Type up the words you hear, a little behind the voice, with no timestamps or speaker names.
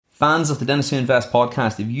Fans of the Dentists Who Invest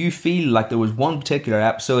podcast, if you feel like there was one particular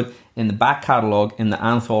episode in the back catalogue in the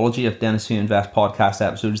anthology of Dentists Who Invest podcast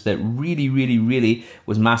episodes that really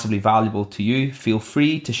was massively valuable to you, feel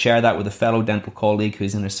free to share that with a fellow dental colleague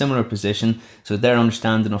who's in a similar position so their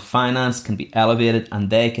understanding of finance can be elevated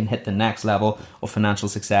and they can hit the next level of financial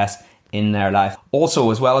success in their life.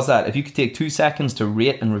 Also, as well as that, if you could take 2 seconds to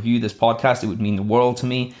rate and review this podcast, it would mean the world to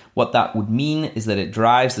me. What that would mean is that it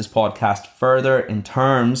drives this podcast further in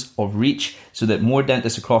terms of reach so that more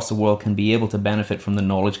dentists across the world can be able to benefit from the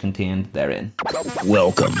knowledge contained therein.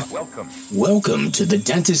 Welcome to the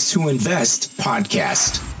Dentists Who Invest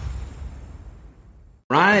podcast.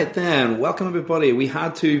 Right then, welcome everybody. We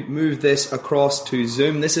had to move this across to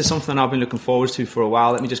Zoom. This is something I've been looking forward to for a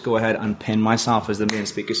while. Let me just go ahead and pin myself as the main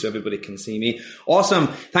speaker so everybody can see me. Awesome.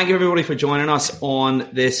 Thank you everybody for joining us on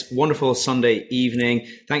this wonderful Sunday evening.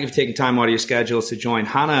 Thank you for taking time out of your schedules to join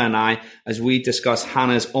Hannah and I as we discuss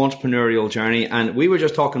Hannah's entrepreneurial journey. And we were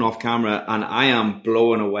just talking off camera and I am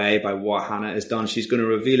blown away by what Hannah has done. She's going to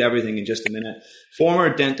reveal everything in just a minute. Former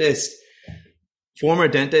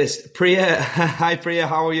dentist, Priya. Hi, Priya.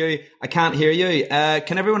 How are you? I can't hear you.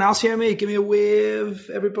 Can everyone else hear me? Give me a wave,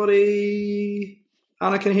 everybody.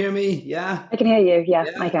 Hannah can hear me. Yeah. I can hear you. Yeah,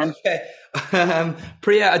 I can. Okay.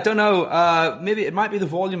 Priya, I don't know. Maybe it might be the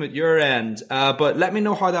volume at your end, but let me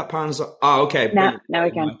know how that pans. Oh, okay. Now I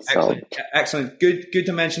can. Excellent. Good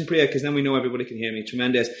to mention, Priya, because then we know everybody can hear me.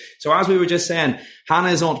 Tremendous. So as we were just saying,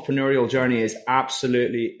 Hannah's entrepreneurial journey is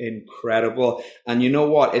absolutely incredible. And you know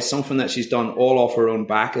what? It's something that she's done all off her own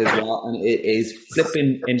back as well. And it is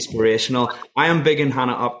flipping inspirational. I am bigging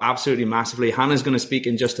Hannah up absolutely massively. Hannah's going to speak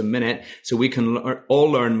in just a minute so we can all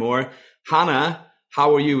learn more. Hannah,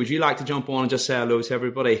 how are you? Would you like to jump on and just say hello to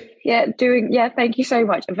everybody? Yeah, thank you so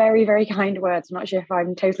much. Very, very kind words. I'm not sure if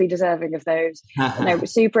I'm totally deserving of those. No, we're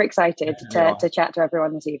super excited to chat to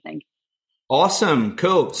everyone this evening. Awesome.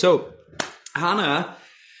 Cool. So, Hannah,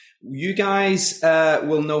 you guys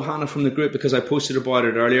will know Hannah from the group because I posted about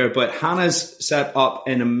it earlier, but Hannah's set up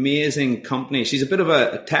an amazing company. She's a bit of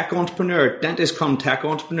a tech entrepreneur, dentist come tech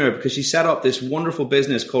entrepreneur, because she set up this wonderful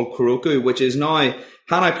business called Kuroku, which is now,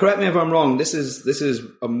 Hannah, correct me if I'm wrong, this is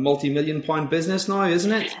a multi-million pound business now,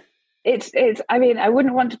 isn't it? It's. I mean, I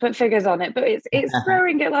wouldn't want to put figures on it, but it's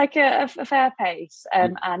growing at like a fair pace,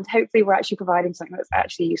 and hopefully we're actually providing something that's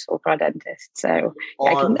actually useful for our dentists. So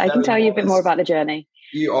I can tell you a bit more about the journey.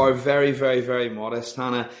 You are very, very, very modest,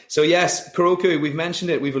 Hannah. So yes, Kuroku, we've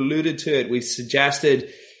mentioned it, we've alluded to it, we've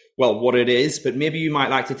suggested, well, what it is, but maybe you might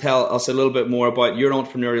like to tell us a little bit more about your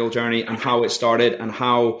entrepreneurial journey and how it started and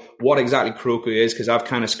what exactly Kuroku is, because I've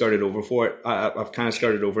kind of skirted over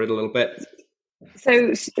it a little bit.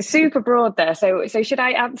 So super broad there. So should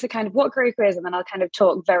I answer kind of what Kuroku is, and then I'll kind of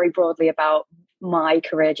talk very broadly about my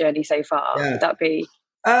career journey so far? Yeah. Would that be?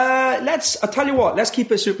 I'll tell you what, let's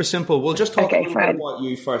keep it super simple. We'll just talk a little bit about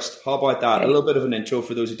you first. How about that? Okay. A little bit of an intro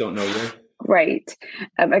for those who don't know you. Great.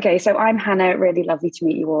 Okay, so I'm Hannah. Really lovely to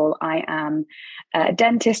meet you all. I am a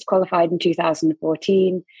dentist, qualified in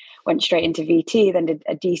 2014, went straight into VT, then did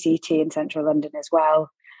a DCT in central London as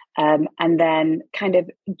well. And then kind of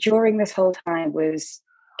during this whole time was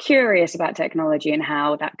curious about technology and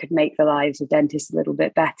how that could make the lives of dentists a little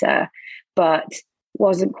bit better, but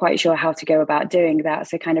wasn't quite sure how to go about doing that.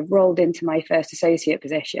 So kind of rolled into my first associate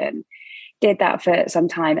position, did that for some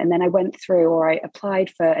time. And then I applied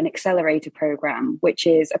for an accelerator program, which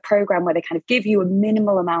is a program where they kind of give you a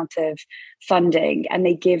minimal amount of funding and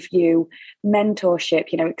they give you mentorship,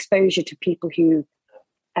 exposure to people who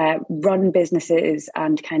run businesses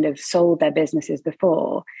and kind of sold their businesses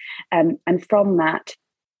before. And from that,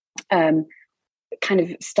 kind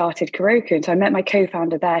of started Kuroku. And so I met my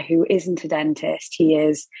co-founder there, who isn't a dentist. He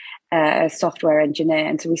is a software engineer.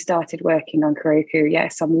 And so we started working on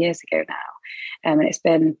Kuroku, some years ago now. And it's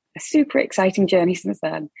been a super exciting journey since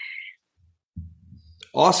then.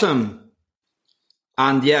 Awesome.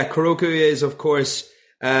 And Kuroku is, of course,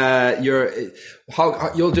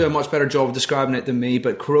 you'll do a much better job of describing it than me,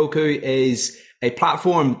 but Kuroku is a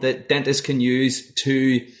platform that dentists can use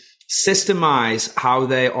to systemize how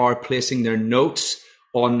they are placing their notes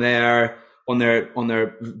on their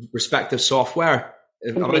respective software.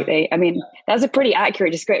 Completely. I mean, that's a pretty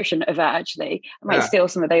accurate description of it, actually. I might steal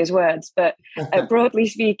some of those words, but broadly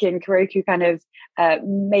speaking, Kuroku kind of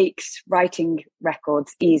makes writing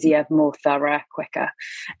records easier, more thorough, quicker,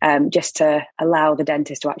 just to allow the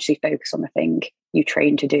dentist to actually focus on the thing you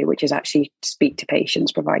train to do, which is actually speak to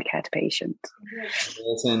patients, provide care to patients.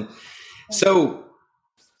 Awesome. So,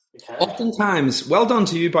 oftentimes, well done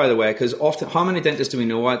to you, by the way, because how many dentists do we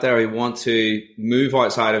know out there who want to move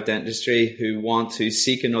outside of dentistry, who want to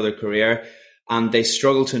seek another career? and they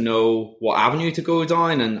struggle to know what avenue to go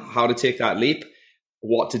down and how to take that leap,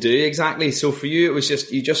 what to do exactly. So for you, it was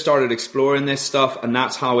just, you just started exploring this stuff, and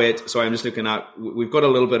that's how sorry, I'm just looking at, we've got a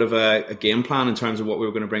little bit of a game plan in terms of what we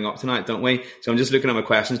were going to bring up tonight, don't we? So I'm just looking at my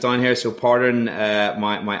questions down here. So pardon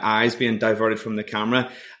my eyes being diverted from the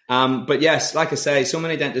camera. But yes, like I say, so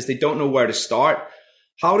many dentists, they don't know where to start.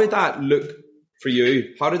 How did that look for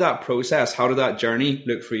you? How did that process, how did that journey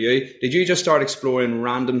look for you? Did you just start exploring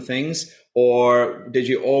random things, or did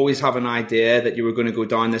you always have an idea that you were going to go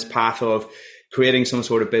down this path of creating some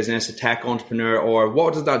sort of business, a tech entrepreneur, or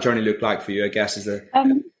what did that journey look like for you, I guess, is the...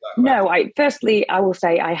 No, firstly, I will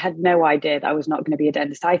say I had no idea that I was not going to be a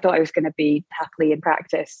dentist. I thought I was going to be happily in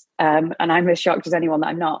practice. And I'm as shocked as anyone that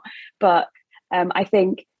I'm not. But I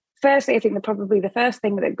think, firstly, probably the first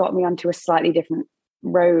thing that got me onto a slightly different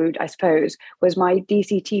road, I suppose, was my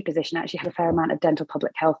DCT position actually had a fair amount of dental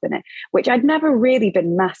public health in it, which I'd never really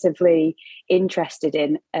been massively interested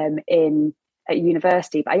in at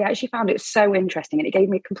university, but I actually found it so interesting, and it gave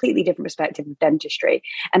me a completely different perspective of dentistry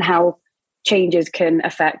and how changes can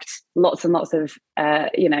affect lots and lots of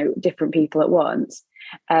different people at once.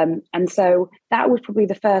 And so that was probably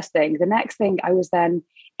the first thing. The next thing, I was then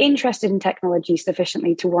interested in technology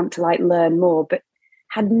sufficiently to want to learn more, but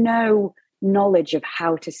had no knowledge of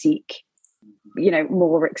how to seek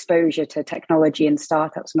more exposure to technology and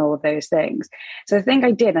startups and all of those things. So the thing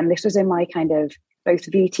I did, and this was in my kind of both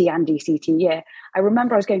VT and DCT year, I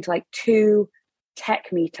remember I was going to 2 tech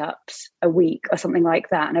meetups a week or something like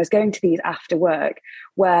that. And I was going to these after work,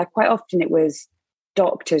 where quite often it was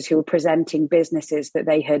doctors who were presenting businesses that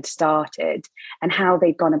they had started and how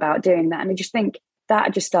they'd gone about doing that. And I just think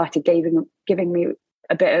that just started giving me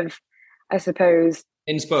a bit of, I suppose,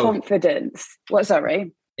 confidence. What,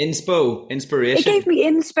 sorry? Inspiration. It gave me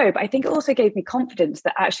inspo, but I think it also gave me confidence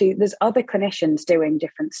that actually there's other clinicians doing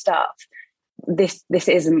different stuff. This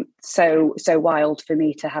isn't so wild for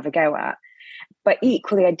me to have a go at. But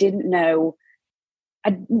equally, I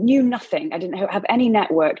knew nothing. I didn't have any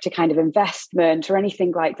network to kind of investment or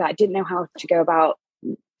anything like that. I didn't know how to go about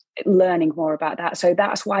learning more about that. So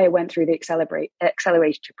that's why I went through the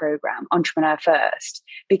accelerator program, Entrepreneur First,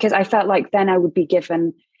 because I felt like then I would be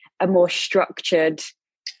given a more structured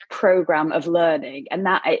program of learning, and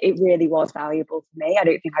that it really was valuable for me. I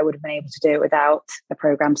don't think I would have been able to do it without a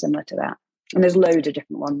program similar to that. And there's loads of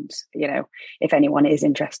different ones, if anyone is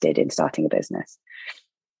interested in starting a business.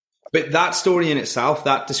 But that story in itself,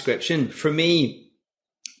 that description, for me,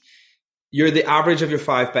 you're the average of your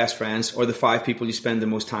 5 best friends or the 5 people you spend the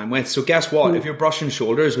most time with. So guess what? If you're brushing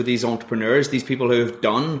shoulders with these entrepreneurs, these people who have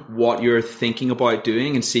done what you're thinking about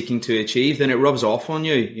doing and seeking to achieve, then it rubs off on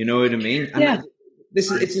you. You know what I mean? And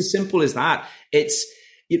it's as simple as that.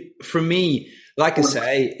 For me, like I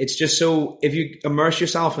say, it's just so, if you immerse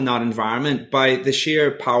yourself in that environment, by the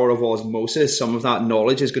sheer power of osmosis, some of that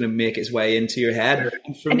knowledge is going to make its way into your head.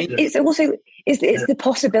 And for me, it's also it's the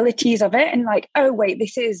possibilities of it, and oh wait,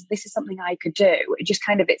 this is something I could do. It just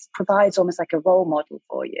kind of, it provides almost like a role model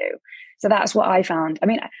for you. So that's what I found. I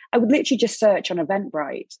mean, I would literally just search on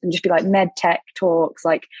Eventbrite and just be med tech talks,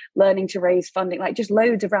 learning to raise funding, just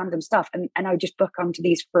loads of random stuff. And I would just book onto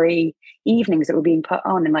these free evenings that were being put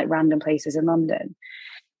on in random places in London.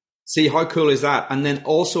 See, how cool is that? And then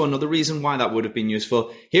also another reason why that would have been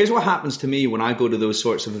useful. Here's what happens to me when I go to those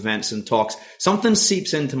sorts of events and talks. Something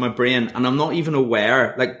seeps into my brain and I'm not even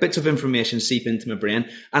aware, bits of information seep into my brain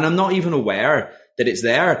and I'm not even aware that it's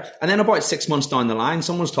there. And then about 6 months down the line,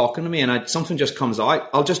 someone's talking to me and something just comes out.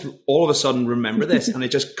 I'll just all of a sudden remember this and it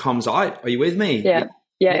just comes out. Are you with me?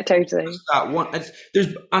 Yeah, totally. That one.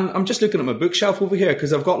 And I'm just looking at my bookshelf over here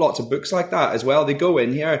because I've got lots of books like that as well. They go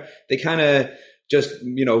in here, they kind of just,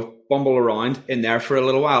 bumble around in there for a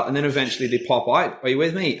little while and then eventually they pop out. Are you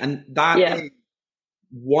with me? And that is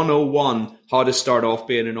 101, how to start off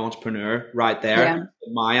being an entrepreneur right there.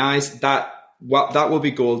 In my eyes, that will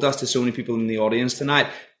be gold dust to so many people in the audience tonight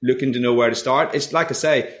looking to know where to start. It's like I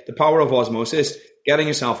say, the power of osmosis, getting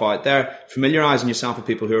yourself out there, familiarizing yourself with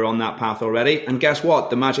people who are on that path already. And guess what?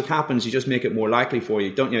 The magic happens. You just make it more likely for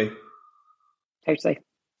you, don't you? Totally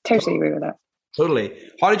agree with that. Totally.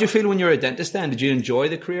 How did you feel when you were a dentist then? Did you enjoy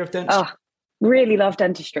the career of dentistry? Oh, really love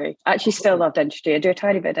dentistry. Actually still love dentistry. I do a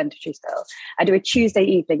tiny bit of dentistry still. I do a Tuesday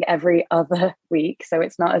evening every other week, so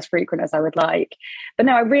it's not as frequent as I would like. But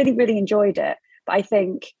no, I really, really enjoyed it. But I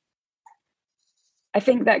think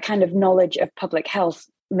that kind of knowledge of public health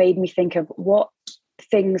made me think of what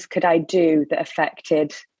things could I do that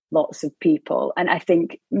affected lots of people. And I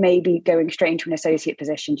think maybe going straight into an associate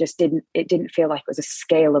position didn't feel like it was a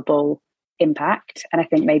scalable impact. And I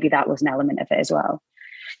think maybe that was an element of it as well.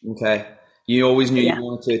 Okay. You always knew Yeah. you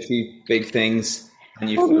wanted to achieve big things. And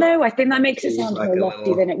you Well, no, I think that makes it sound like more a lofty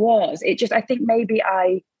little... than it was. It just, I think maybe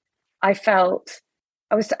I felt,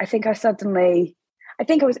 I think I suddenly, I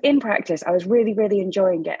think I was in practice. I was really, really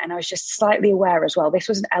enjoying it. And I was just slightly aware as well. This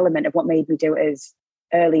was an element of what made me do it as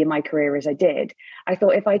early in my career as I did. I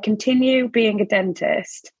thought if I continue being a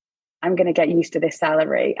dentist, I'm going to get used to this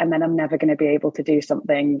salary and then I'm never going to be able to do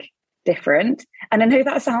something different. And I know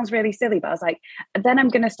that sounds really silly, but I was like, then I'm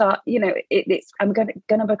going to start, I'm going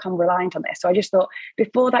to become reliant on this. So I just thought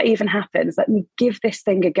before that even happens, let me give this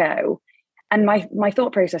thing a go. And my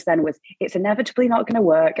thought process then was, it's inevitably not going to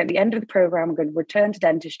work. At the end of the program, I'm going to return to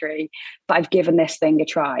dentistry, but I've given this thing a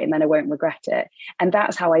try and then I won't regret it. And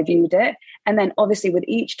that's how I viewed it. And then obviously with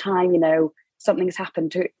each time, something's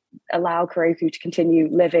happened to allow Koroku to continue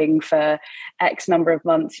living for X number of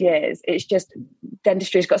months, years, it's just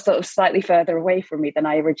dentistry's got sort of slightly further away from me than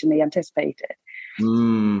I originally anticipated.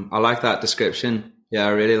 I like that description. Yeah, I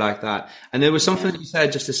really like that. And there was something you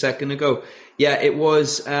said just a second ago. Yeah, it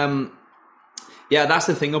was... yeah, that's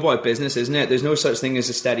the thing about business, isn't it? There's no such thing as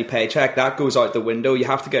a steady paycheck. That goes out the window. You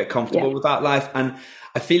have to get comfortable with that life. And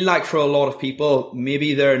I feel like for a lot of people,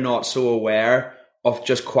 maybe they're not so aware of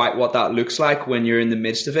just quite what that looks like when you're in the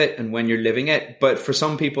midst of it and when you're living it. But for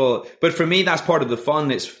some people, but for me, that's part of the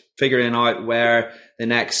fun. It's figuring out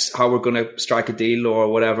how we're going to strike a deal or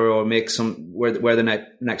whatever, or make where the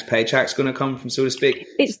next paycheck's going to come from, so to speak.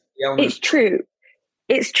 It's true.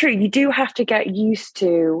 It's true. You do have to get used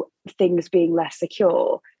to things being less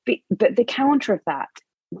secure. But the counter of that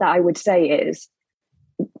I would say is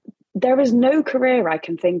there is no career I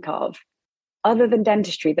can think of other than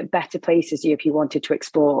dentistry that better places you if you wanted to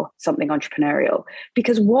explore something entrepreneurial.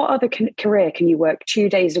 Because what other career can you work 2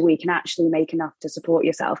 days a week and actually make enough to support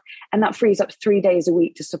yourself? And that frees up 3 days a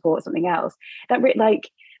week to support something else.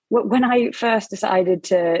 When I first decided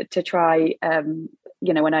to try,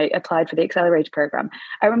 when I applied for the accelerator program,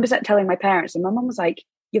 I remember telling my parents, and my mum was like,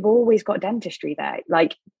 you've always got dentistry there.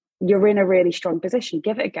 Like, you're in a really strong position,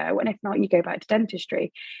 give it a go. And if not, you go back to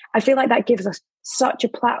dentistry. I feel like that gives us such a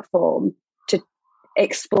platform to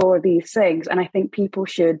explore these things. And I think people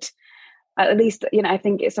should, at least, I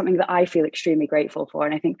think it's something that I feel extremely grateful for.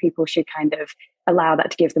 And I think people should kind of allow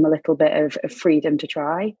that to give them a little bit of freedom to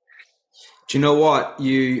try. Do you know what?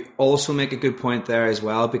 You also make a good point there as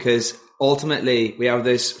well, because ultimately we have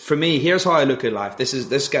this, for me, here's how I look at life. This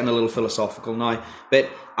is getting a little philosophical now, but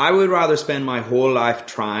I would rather spend my whole life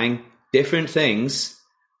trying different things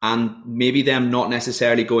and maybe them not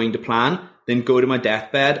necessarily going to plan than go to my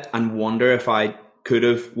deathbed and wonder if I could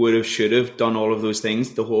have, would have, should have done all of those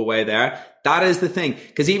things the whole way there. That is the thing.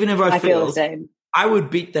 Because even if I feel the same, I would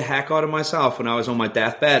beat the heck out of myself when I was on my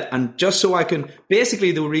deathbed. And just so I can,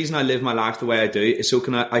 basically the reason I live my life the way I do is so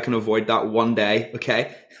I can avoid that one day,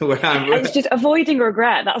 okay? It's just avoiding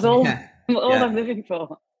regret. That's all, I'm living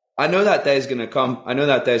for. I know that day is going to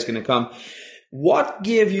come. What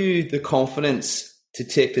gave you the confidence to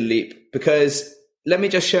take the leap? Because let me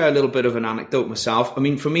just share a little bit of an anecdote myself. I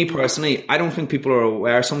mean, for me personally, I don't think people are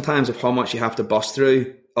aware sometimes of how much you have to bust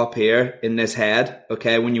through up here in this head,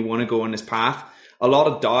 okay, when you want to go on this path. A lot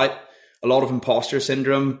of doubt, a lot of imposter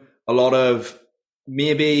syndrome, a lot of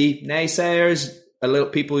maybe naysayers, a little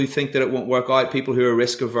people who think that it won't work out, people who are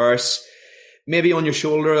risk averse, maybe on your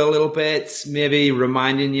shoulder a little bit, maybe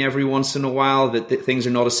reminding you every once in a while that things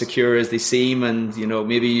are not as secure as they seem, and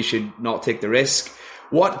maybe you should not take the risk.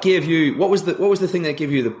 What was the thing that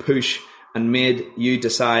gave you the push and made you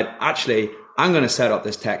decide, actually, I'm going to set up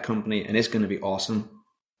this tech company and it's going to be awesome?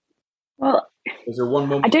 Well, is there one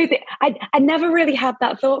moment? I don't think I never really had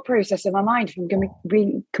that thought process in my mind, if I'm going to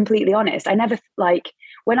be completely honest. I never,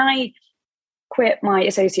 when I quit my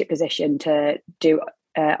associate position to do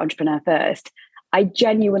Entrepreneur First, I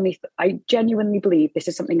genuinely believe this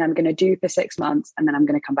is something I'm going to do for 6 months and then I'm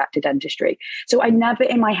going to come back to dentistry. So I never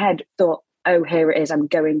in my head thought, oh, here it is, I'm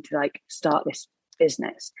going to start this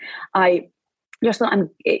business. I just thought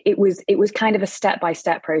it was kind of a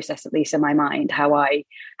step-by-step process, at least in my mind, how I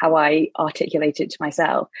articulated it to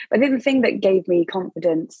myself. But I think the thing that gave me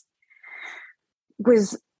confidence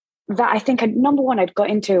was that I think number one, I'd got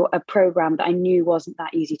into a program that I knew wasn't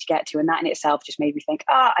that easy to get to, and that in itself just made me think,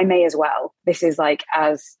 I may as well. This is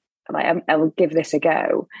I'll give this a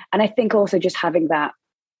go. And I think also just having that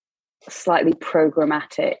slightly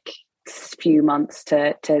programmatic few months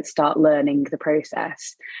to start learning the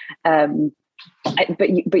process. But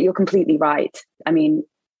you're completely right. I mean,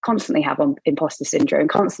 constantly have imposter syndrome,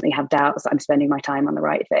 constantly have doubts that I'm spending my time on the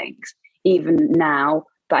right things, even now.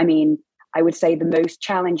 But I mean, I would say the most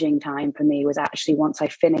challenging time for me was actually once I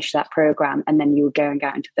finished that program, and then you were going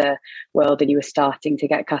out into the world and you were starting to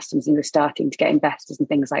get customers and you were starting to get investors and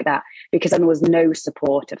things like that, because then there was no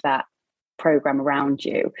support of that program around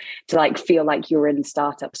you to like feel like you were in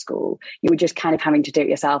startup school. You were just kind of having to do it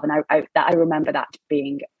yourself. And I remember that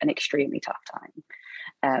being an extremely tough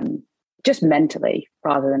time, just mentally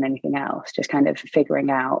rather than anything else, just kind of figuring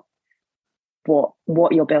out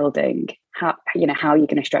what you're building, how you're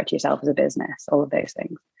going to structure yourself as a business, all of those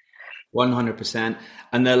things. 100%.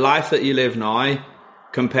 And the life that you live now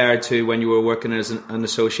compared to when you were working as an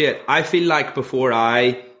associate, I feel like before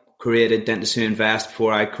I created Dentists Who Invest,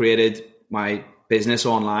 before I created my business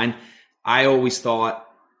online, I always thought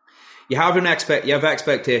you have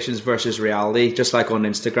expectations versus reality, just like on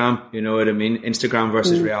Instagram, you know what I mean? Instagram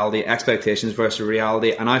versus reality, expectations versus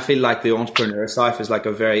reality. And I feel like the entrepreneur life is like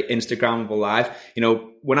a very Instagrammable life. You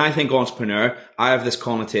know, when I think entrepreneur, I have this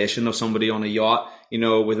connotation of somebody on a yacht, you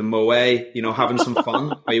know, with a moe, you know, having some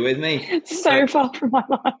fun. Are you with me? So far from my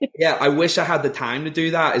life. Yeah, I wish I had the time to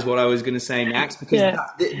do that is what I was going to say next. Because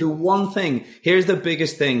the one thing, here's the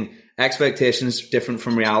biggest thing, expectations different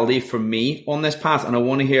from reality for me on this path. And I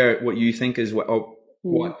want to hear what you think is what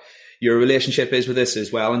your relationship is with this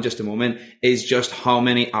as well in just a moment, is just how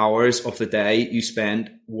many hours of the day you spend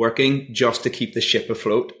working just to keep the ship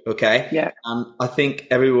afloat. Okay. Yeah. I think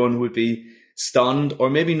everyone would be stunned, or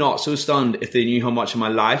maybe not so stunned, if they knew how much of my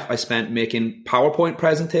life I spent making PowerPoint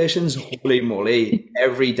presentations. Holy moly,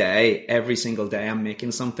 every day, every single day I'm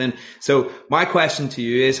making something. So my question to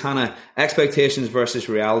you is, Hannah, expectations versus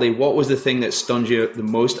reality. What was the thing that stunned you the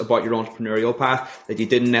most about your entrepreneurial path that you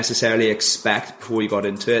didn't necessarily expect before you got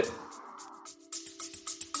into it?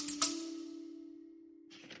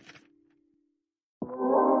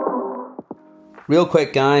 Real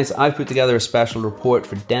quick, guys, I've put together a special report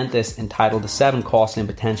for dentists entitled The 7 Costly and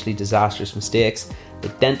Potentially Disastrous Mistakes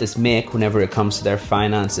that dentists make whenever it comes to their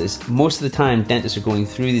finances. Most of the time, dentists are going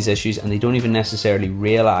through these issues and they don't even necessarily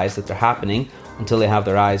realize that they're happening until they have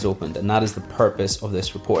their eyes opened. And that is the purpose of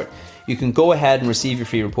this report. You can go ahead and receive your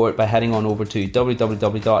free report by heading on over to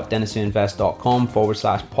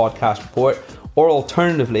www.dentistwhoinvest.com/podcast report, or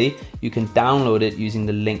alternatively, you can download it using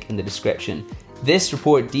the link in the description. This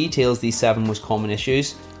report details these 7 most common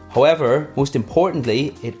issues. However, most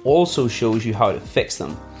importantly, it also shows you how to fix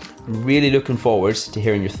them. I'm really looking forward to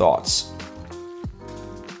hearing your thoughts.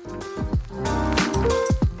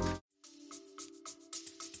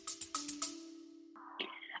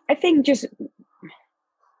 I think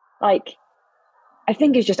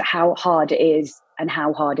it's just how hard it is and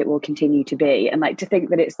how hard it will continue to be. And like to think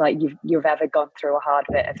that it's like you've ever gone through a hard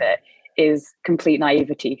bit of it is complete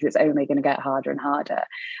naivety, because it's only going to get harder and harder.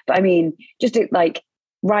 But I mean, like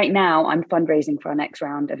right now I'm fundraising for our next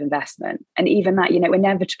round of investment. And even that, you know,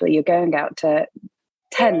 inevitably you're going out to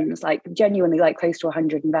tens, like genuinely like close to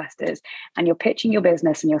 100 investors, and you're pitching your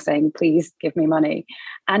business and you're saying, please give me money.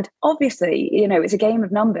 And obviously, you know, it's a game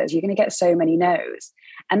of numbers. You're going to get so many no's.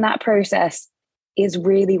 And that process is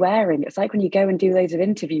really wearing. It's like when you go and do loads of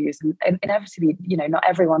interviews and inevitably, you know, not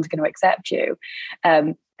everyone's going to accept you.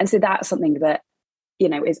 And so that's something that, you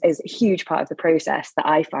know, is a huge part of the process that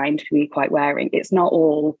I find to be quite wearing. It's not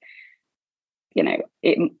all, you know,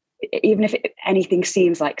 even if anything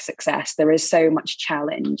seems like success, there is so much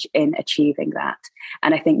challenge in achieving that.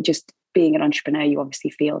 And I think just being an entrepreneur, you obviously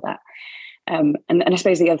feel that. And I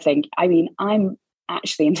suppose the other thing, I mean, I'm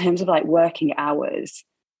actually, in terms of like working hours,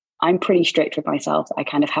 I'm pretty strict with myself. I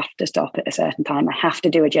kind of have to stop at a certain time. I have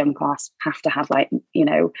to do a gym class, have to have like, you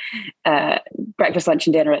know, breakfast, lunch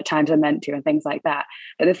and dinner at times I'm meant to and things like that.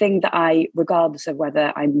 But the thing that regardless of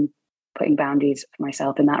whether I'm putting boundaries for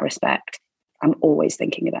myself in that respect, I'm always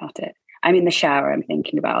thinking about it. I'm in the shower, I'm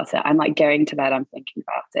thinking about it. I'm like going to bed, I'm thinking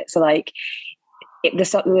about it. So like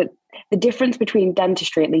the difference between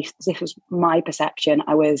dentistry, at least this was my perception,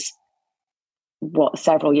 I was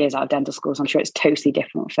several years out of dental schools. I'm sure it's totally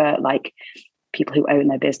different for like people who own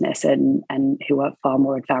their business and who are far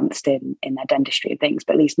more advanced in their dentistry and things.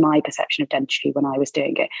 But at least my perception of dentistry when I was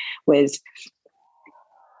doing it was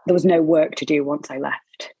there was no work to do once I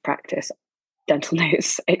left practice. Dental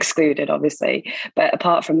notes excluded, obviously. But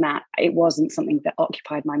apart from that, it wasn't something that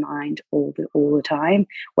occupied my mind all the time.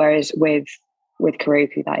 Whereas with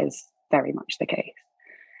Koroku, that is very much the case.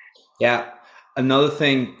 Yeah. Another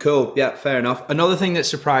thing, cool. Yeah, fair enough. Another thing that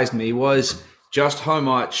surprised me was just how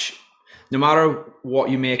much, no matter what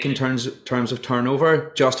you make in terms of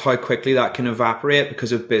turnover, just how quickly that can evaporate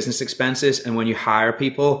because of business expenses. And when you hire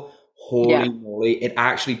people, holy moly, it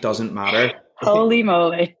actually doesn't matter. Holy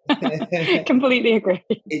moly. Completely agree.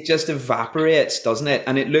 It just evaporates, doesn't it?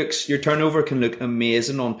 And your turnover can look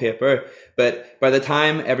amazing on paper, but by the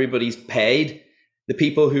time everybody's paid, the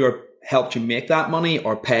people who are helped you make that money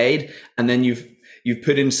are paid, and then you've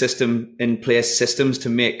put in place systems to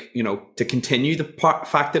make, to continue the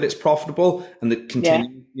fact that it's profitable and that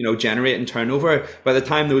continue, generating turnover. By the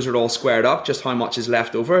time those are all squared up, just how much is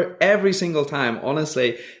left over every single time,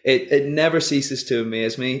 honestly, it never ceases to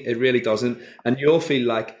amaze me. It really doesn't. And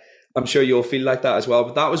I'm sure you'll feel like that as well.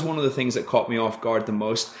 But that was one of the things that caught me off guard the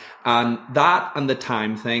most. And the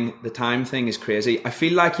time thing is crazy. I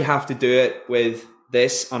feel like you have to do it with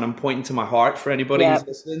this, and I'm pointing to my heart for anybody who's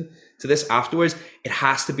listening to this afterwards. It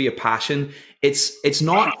has to be a passion. It's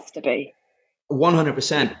not. It has to be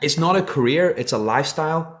 100%. It's not a career. It's a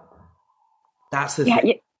lifestyle. That's the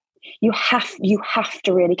thing. You have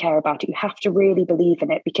to really care about it. You have to really believe in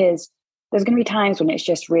it, because there's going to be times when it's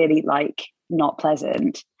just really like not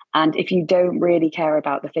pleasant. And if you don't really care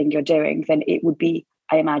about the thing you're doing, then it would be,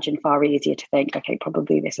 I imagine, far easier to think, okay,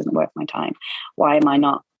 probably this isn't worth my time. Why am I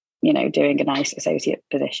not, doing a nice associate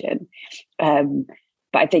position?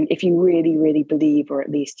 But I think if you really, really believe, or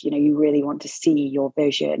at least, you really want to see your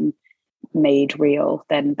vision made real,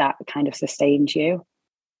 then that kind of sustains you.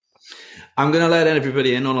 I'm going to let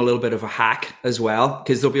everybody in on a little bit of a hack as well,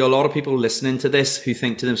 because there'll be a lot of people listening to this who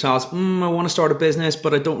think to themselves, I want to start a business,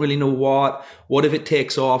 but I don't really know what if it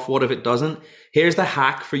takes off? What if it doesn't? Here's the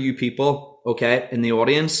hack for you people, okay, in the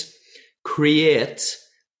audience. Create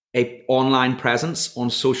a online presence on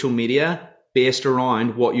social media based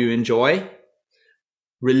around what you enjoy.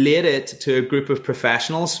 Relate it to a group of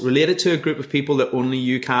professionals, relate it to a group of people that only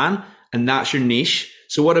you can, and that's your niche.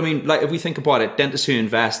 So what I mean, like if we think about it, Dentists Who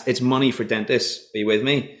Invest, it's money for dentists. Are you with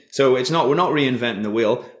me? So we're not reinventing the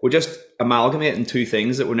wheel. We're just amalgamating two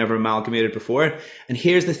things that were never amalgamated before. And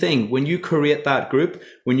here's the thing, when you create that group,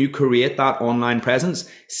 when you create that online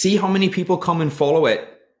presence, see how many people come and follow it.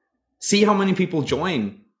 See how many people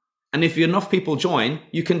join. And if enough people join,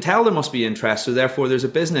 you can tell there must be interest, so therefore there's a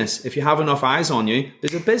business. If you have enough eyes on you,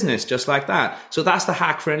 there's a business just like that. So that's the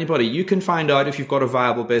hack for anybody. You can find out if you've got a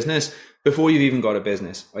viable business before you've even got a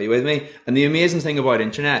business. Are you with me? And the amazing thing about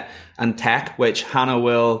internet and tech, which Hannah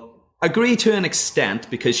will agree to an extent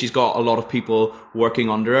because she's got a lot of people working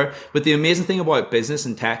under her, but the amazing thing about business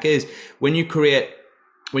and tech is when you create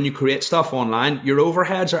stuff online, your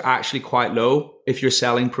overheads are actually quite low if you're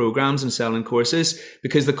selling programs and selling courses,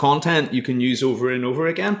 because the content you can use over and over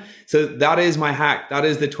again. So that is my hack. That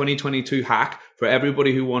is the 2022 hack for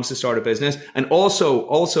everybody who wants to start a business. And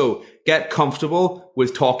also get comfortable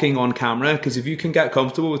with talking on camera, because if you can get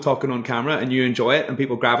comfortable with talking on camera and you enjoy it and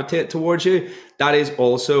people gravitate towards you, that is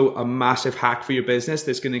also a massive hack for your business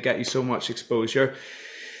that's going to get you so much exposure.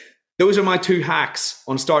 Those are my two hacks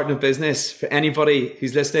on starting a business for anybody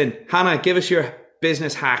who's listening. Hannah, give us your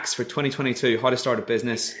business hacks for 2022, how to start a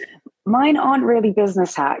business. Mine aren't really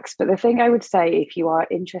business hacks, but the thing I would say, if you are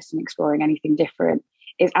interested in exploring anything different,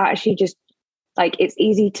 is actually just like, it's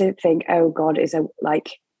easy to think, oh God,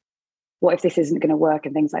 what if this isn't going to work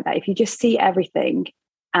and things like that. If you just see everything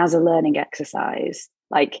as a learning exercise,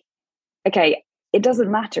 like, okay, it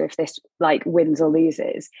doesn't matter if this wins or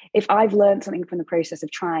loses. If I've learned something from the process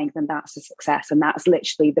of trying, then that's a success. And that's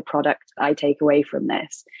literally the product I take away from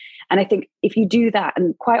this. And I think if you do that,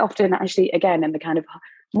 and quite often actually, again, in the kind of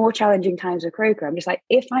more challenging times of Croker, I'm just like,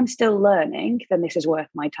 if I'm still learning, then this is worth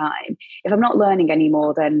my time. If I'm not learning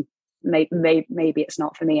anymore, then maybe it's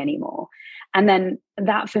not for me anymore. And then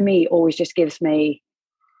that for me always just gives me,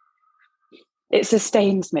 it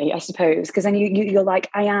sustains me, I suppose, because then you're like,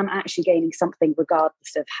 I am actually gaining something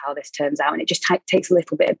regardless of how this turns out. And it just takes a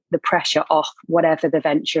little bit of the pressure off whatever the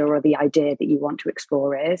venture or the idea that you want to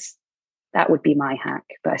explore is. That would be my hack.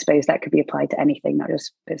 But I suppose that could be applied to anything, not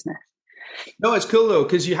just business. No, it's cool though,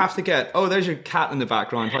 because you have to get, there's your cat in the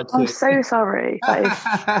background. I'm so sorry.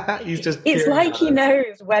 It's like he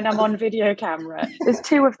knows when I'm on video camera. There's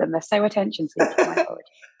two of them. They're so attention seeking. Oh my God.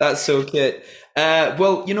 That's so cute.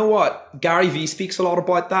 Well, you know what? Gary Vee speaks a lot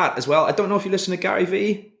about that as well. I don't know if you listen to Gary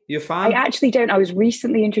Vee. You a fan? I actually don't. I was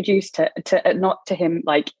recently introduced to not to him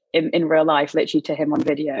like in real life, literally to him on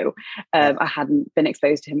video. I hadn't been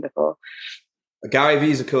exposed to him before. Gary Vee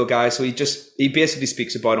is a cool guy. So he basically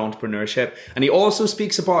speaks about entrepreneurship, and he also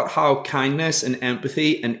speaks about how kindness and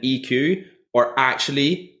empathy and EQ are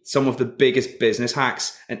actually some of the biggest business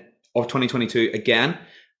hacks of 2022. Again,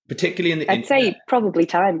 particularly in the I'd say probably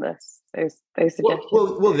timeless. Those suggestions.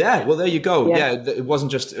 Well, yeah. Well, there you go. Yeah, it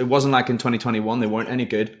wasn't like in 2021 they weren't any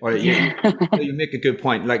good. Or you make a good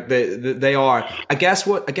point. Like they are. I guess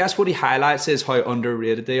what he highlights is how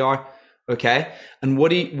underrated they are. Okay. And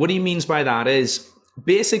what he means by that is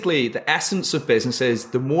basically the essence of business is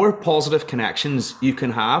the more positive connections you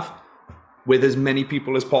can have with as many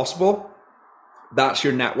people as possible, that's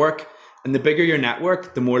your network. And the bigger your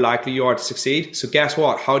network, the more likely you are to succeed. So guess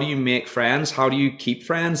what? How do you make friends? How do you keep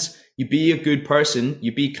friends? You be a good person,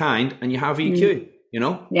 you be kind, and you have EQ, you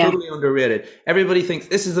know? Yeah. Totally underrated. Everybody thinks,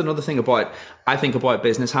 this is another thing I think about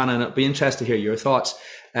business, Hannah, and I'd be interested to hear your thoughts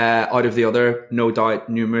out of the other, no doubt,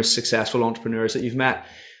 numerous successful entrepreneurs that you've met.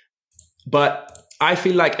 But I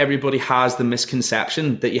feel like everybody has the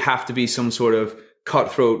misconception that you have to be some sort of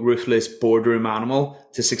cutthroat, ruthless boardroom animal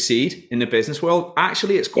to succeed in the business world.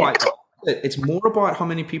 Actually, it's quite it's more about how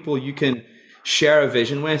many people you can share a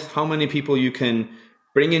vision with, how many people you can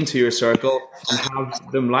bring into your circle and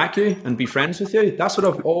have them like you and be friends with you. That's what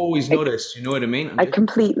I've always noticed. You know what I mean? I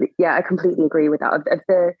completely agree with that. Of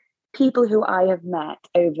the people who I have met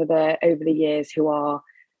over the years who are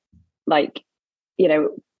like, you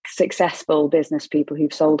know, successful business people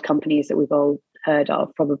who've sold companies that we've all heard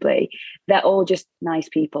of, probably, they're all just nice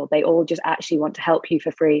people. They all just actually want to help you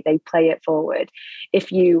for free. They play it forward.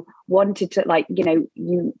 If you wanted to, like, you know,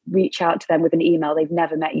 you reach out to them with an email, they've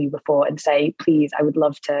never met you before, and say, please, I would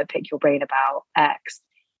love to pick your brain about X.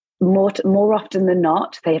 More often than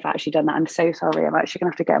not, they have actually done that. I'm so sorry. I'm actually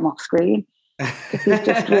going to have to get him off screen because he's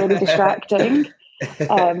just really distracting.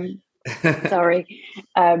 Sorry.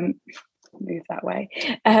 Move that way.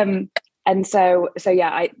 And so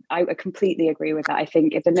yeah, I completely agree with that. I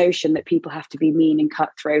think the notion that people have to be mean and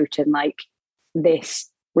cutthroat and like this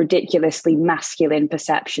ridiculously masculine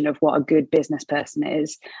perception of what a good business person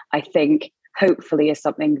is, I think hopefully is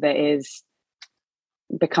something that is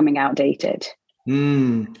becoming outdated.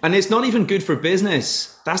 And it's not even good for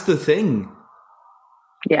business. That's the thing.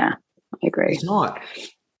 Yeah, I agree. It's not.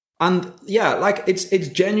 And yeah, like it's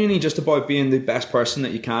genuinely just about being the best person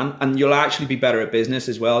that you can, and you'll actually be better at business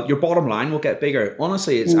as well. Your bottom line will get bigger.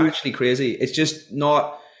 Honestly, it's actually crazy. It's just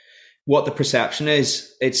not what the perception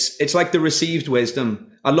is. It's like the received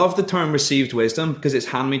wisdom. I love the term received wisdom because it's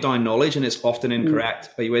hand-me-down knowledge and it's often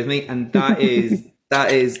incorrect. Are you with me? And that is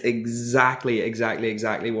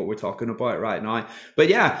exactly what we're talking about right now. But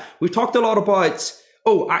yeah, we've talked a lot about,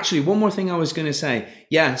 actually one more thing I was going to say.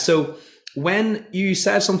 Yeah. So when you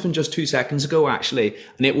said something just 2 seconds ago, actually,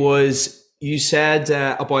 and it was, you said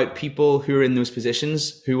about people who are in those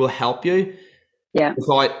positions who will help you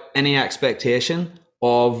without any expectation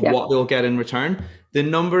of what they'll get in return. The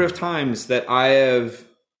number of times that I have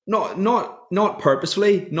not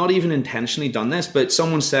purposefully, not even intentionally done this, but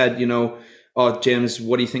someone said, you know, oh, James,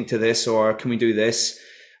 what do you think to this? Or can we do this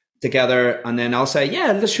together? And then I'll say,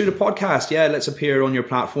 yeah, let's shoot a podcast. Yeah, let's appear on your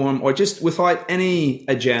platform, or just without any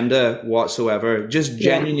agenda whatsoever, just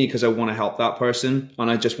genuinely because I want to help that person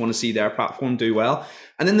and I just want to see their platform do well.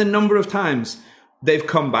 And then the number of times they've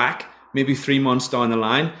come back, maybe 3 months down the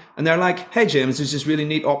line, and they're like, hey, James, there's this really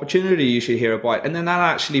neat opportunity you should hear about. And then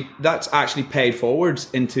that's actually paid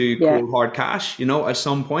forwards into cold hard cash, you know, at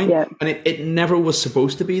some point. Yeah. And it never was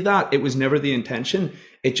supposed to be that. It was never the intention.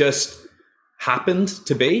 It just happened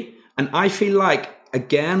to be. And I feel like,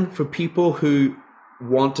 again, for people who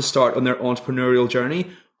want to start on their entrepreneurial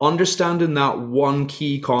journey, understanding that one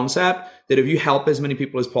key concept, that if you help as many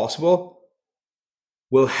people as possible,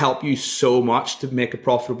 will help you so much to make a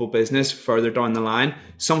profitable business further down the line.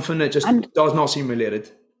 Something that just does not seem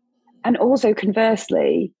related. And also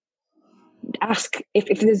conversely, ask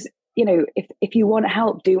if there's, you know, if you want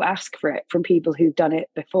help, do ask for it from people who've done it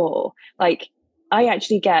before. Like, I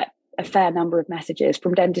actually get a fair number of messages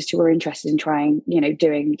from dentists who are interested in trying, you know,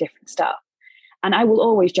 doing different stuff. And I will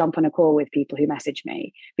always jump on a call with people who message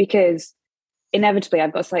me, because inevitably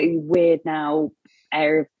I've got a slightly weird now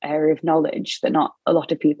area of knowledge that not a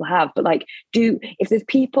lot of people have. But like, if there's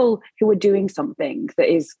people who are doing something that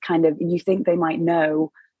is kind of, you think they might know,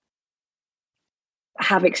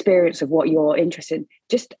 have experience of what you're interested in,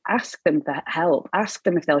 just ask them for help. Ask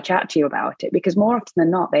them if they'll chat to you about it, because more often than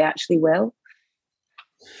not, they actually will.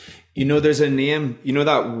 You know, there's a name, you know,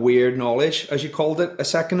 that weird knowledge, as you called it a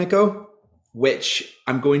second ago, which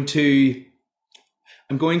I'm going to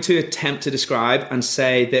attempt to describe and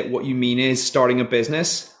say that what you mean is starting a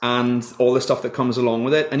business and all the stuff that comes along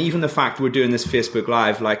with it. And even the fact we're doing this Facebook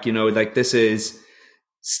Live, like, you know, like this is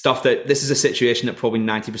a situation that probably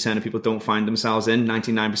 90% of people don't find themselves in,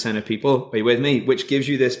 99% of people, are you with me? Which gives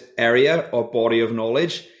you this area or body of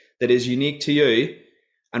knowledge that is unique to you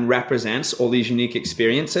and represents all these unique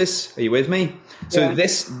experiences. Are you with me? So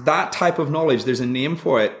that type of knowledge, there's a name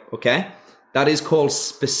for it, okay? That is called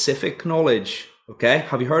specific knowledge. Okay.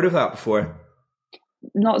 Have you heard of that before?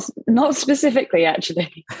 not specifically,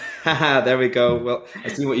 actually. There we go. Well, I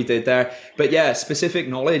see what you did there. But yeah, specific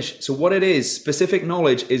knowledge. So what it is, specific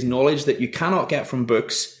knowledge is knowledge that you cannot get from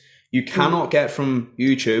books, you cannot get from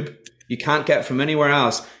YouTube, you can't get from anywhere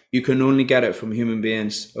else. You can only get it from human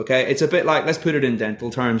beings. Okay. It's a bit like, let's put it in dental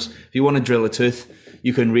terms. If you want to drill a tooth,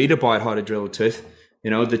 you can read about how to drill a tooth.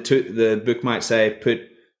 You know, the book might say, put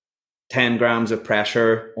 10 grams of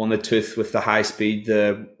pressure on the tooth with the high speed,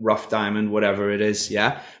 the rough diamond, whatever it is.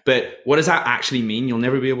 Yeah. But what does that actually mean? You'll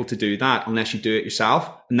never be able to do that unless you do it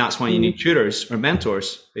yourself. And that's why you need tutors or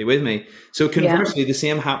mentors. Are you with me? So conversely, the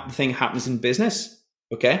same thing happens in business.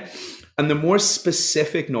 Okay. And the more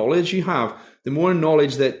specific knowledge you have, the more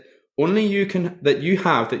knowledge that only you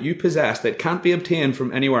possess, that can't be obtained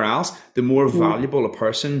from anywhere else, the more valuable a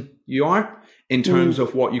person you are in terms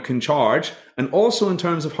of what you can charge and also in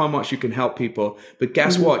terms of how much you can help people. But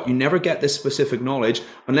guess what? You never get this specific knowledge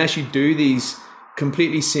unless you do these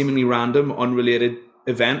completely seemingly random, unrelated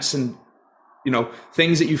events and, you know,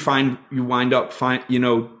 things that you wind up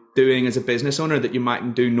doing as a business owner that you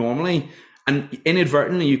mightn't do normally. And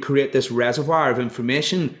inadvertently, you create this reservoir of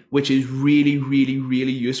information, which is really, really,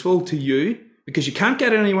 really useful to you because you can't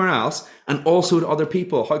get it anywhere else, and also to other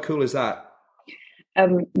people. How cool is that?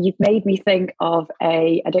 You've made me think of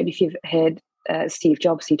I don't know if you've heard Steve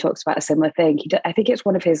Jobs. He talks about a similar thing. I think it's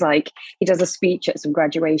one of his, he does a speech at some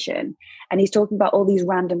graduation, and he's talking about all these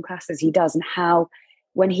random classes he does and how,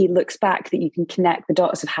 when he looks back, that you can connect the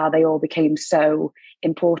dots of how they all became so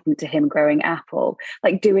important to him growing Apple,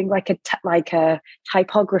 like doing a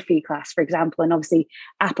typography class, for example. And obviously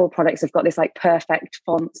Apple products have got this perfect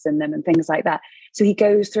fonts in them and things like that. So he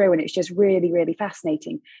goes through and it's just really, really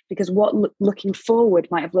fascinating because what looking forward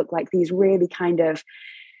might have looked like these really kind of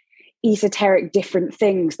esoteric different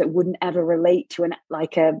things that wouldn't ever relate to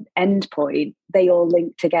a end point, they all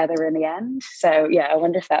link together in the end. So yeah, I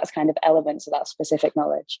wonder if that's kind of elements of that specific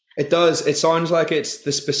knowledge. It does. It sounds like it's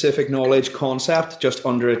the specific knowledge concept just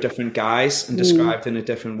under a different guise and described in a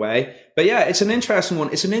different way. But yeah, it's an interesting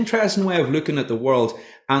one. It's an interesting way of looking at the world.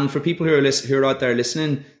 And for people who are out there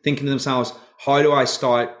listening, thinking to themselves, how do I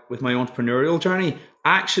start with my entrepreneurial journey?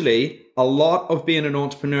 Actually, a lot of being an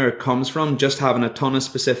entrepreneur comes from just having a ton of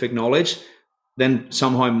specific knowledge, then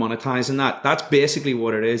somehow monetizing that. That's basically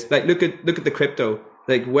what it is. Like, look at the crypto.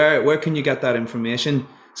 Like, where can you get that information?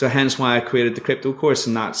 So hence why I created the crypto course,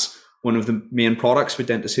 and that's one of the main products for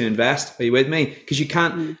Dentists Who Invest. Are you with me? Because you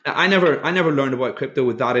can't. I never learned about crypto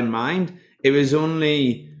with that in mind. It was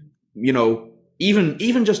only,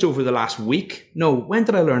 even just over the last week. No, when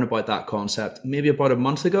did I learn about that concept? Maybe about a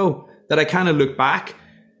month ago. That I kind of look back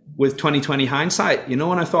with 2020 hindsight, and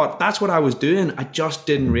I thought that's what I was doing. I just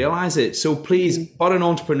didn't realize it. So please, budding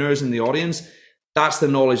entrepreneurs in the audience, that's the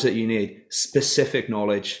knowledge that you need. Specific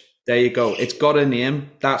knowledge. There you go. It's got a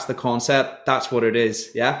name. That's the concept. That's what it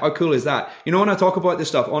is. Yeah. How cool is that? When I talk about this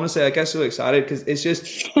stuff, honestly, I get so excited because it's just,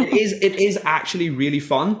 it is actually really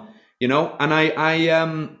fun, and I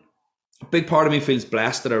a big part of me feels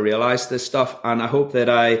blessed that I realized this stuff. And I hope that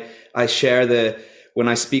I share when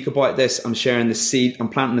I speak about this, I'm sharing I'm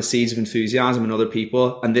planting the seeds of enthusiasm in other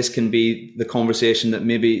people. And this can be the conversation that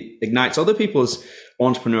maybe ignites other people's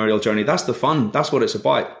entrepreneurial journey. That's the fun. That's what it's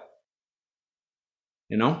about.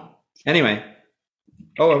 Anyway.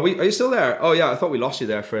 Oh, are you still there? Oh yeah. I thought we lost you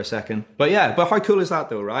there for a second, but how cool is that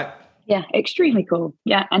though? Right? Yeah. Extremely cool.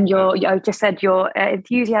 Yeah. And I just said your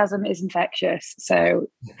enthusiasm is infectious. So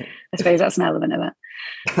I suppose that's an element of it.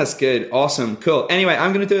 That's good. Awesome. Cool. Anyway,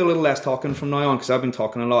 I'm going to do a little less talking from now on because I've been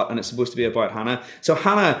talking a lot and it's supposed to be about Hannah. So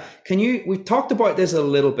Hannah, we've talked about this a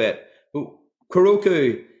little bit, but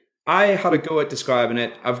Koroku, I had a go at describing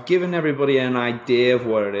it. I've given everybody an idea of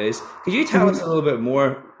what it is. Could you tell us a little bit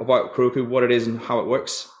more about Koroku, what it is and how it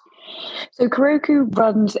works? So Koroku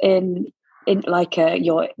runs in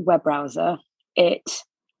your web browser. It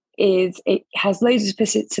has loads of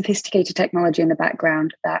sophisticated technology in the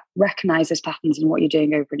background that recognizes patterns in what you're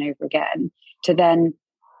doing over and over again to then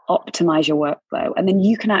optimize your workflow. And then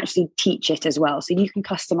you can actually teach it as well. So you can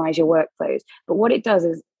customize your workflows. But what it does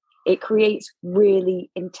is it creates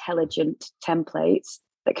really intelligent templates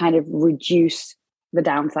that kind of reduce the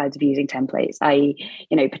downsides of using templates, i.e.,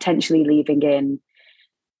 potentially leaving in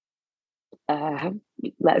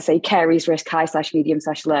let's say caries risk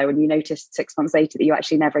high/medium/low, and you noticed 6 months later that you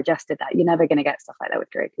actually never adjusted that. You're never going to get stuff like that with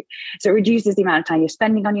Koroku. So it reduces the amount of time you're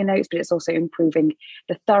spending on your notes, but it's also improving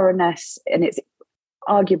the thoroughness, and it's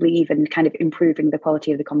arguably even kind of improving the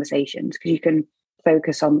quality of the conversations because you can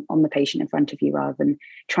focus on the patient in front of you rather than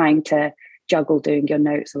trying to juggle doing your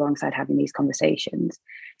notes alongside having these conversations.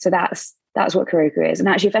 So that's what Kuroku is. And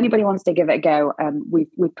actually, if anybody wants to give it a go,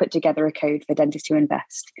 we've put together a code for Dentists Who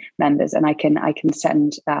Invest members, and I can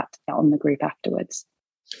send that on the group afterwards.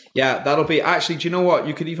 Yeah, that'll be actually. Do you know what?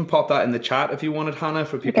 You could even pop that in the chat if you wanted, Hannah,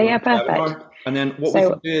 for people. Okay, yeah, perfect. And then what we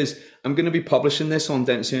can do is, I'm going to be publishing this on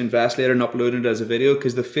Dentists Who Invest later and uploading it as a video,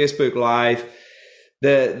 because the Facebook Live,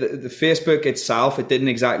 the Facebook itself, it didn't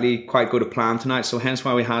exactly quite go to plan tonight, so hence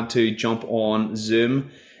why we had to jump on Zoom.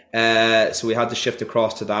 So we had to shift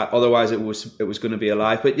across to that. Otherwise, it was going to be a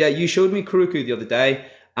live. But yeah, you showed me Kuroku the other day,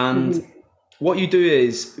 and what you do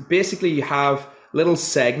is basically you have little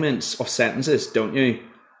segments of sentences, don't you?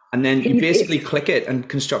 And then you basically click it and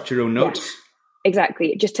construct your own notes. Yeah,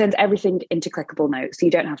 exactly. It just turns everything into clickable notes. So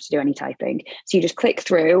you don't have to do any typing. So you just click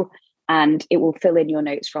through and it will fill in your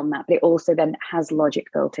notes from that. But it also then has logic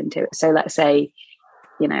built into it. So let's say,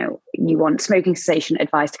 you want smoking cessation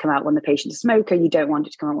advice to come out when the patient's a smoker. You don't want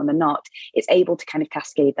it to come out when they're not. It's able to kind of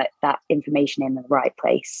cascade that information in the right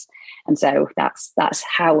place. And so that's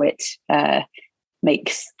how it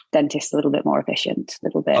makes dentists a little bit more efficient, a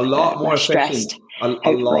little bit a lot more stressed, efficient,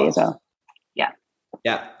 hopefully as well.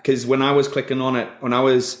 Yeah, because when I was clicking on it,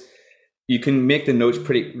 you can make the notes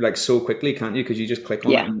pretty so quickly, can't you? Because you just click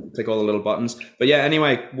on it and click all the little buttons. But yeah,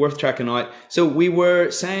 anyway, worth checking out. So we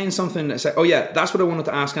were saying something that said, oh yeah, that's what I wanted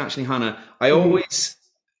to ask actually, Hannah. I always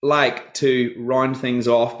like to round things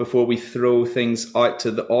off before we throw things out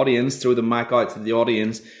to the audience, throw the mic out to the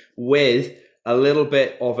audience with a little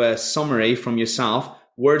bit of a summary from yourself.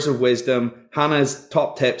 Words of wisdom, Hannah's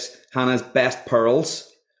top tips, Hannah's best pearls.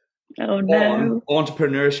 Oh no. On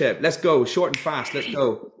entrepreneurship. Let's go. Short and fast. Let's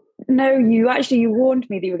go. No, you warned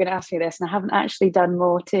me that you were going to ask me this, and I haven't actually done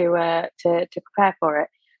more to prepare for it.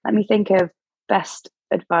 Let me think of best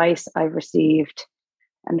advice I've received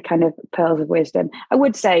and kind of pearls of wisdom. I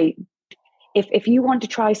would say if you want to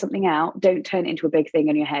try something out, don't turn it into a big thing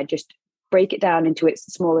in your head. Just break it down into its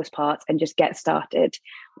smallest parts and just get started.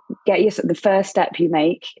 The first step you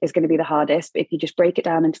make is going to be the hardest, but if you just break it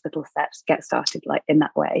down into little steps, get started in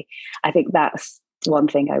that way. I think that's one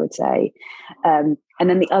thing I would say. And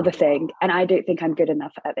then the other thing, and I don't think I'm good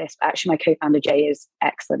enough at this, but actually my co-founder Jay is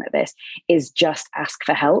excellent at this, is just ask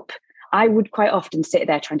for help. I would quite often sit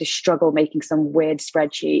there trying to struggle making some weird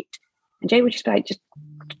spreadsheet, and Jay would just be like, just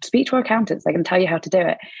speak to our accountants, they can tell you how to do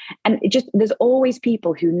it. And there's always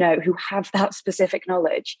people who have that specific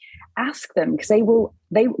knowledge. Ask them, because they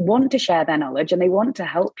want to share their knowledge and they want to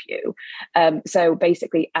help you. So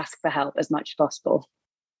basically ask for help as much as possible.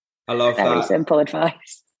 I love that. Very simple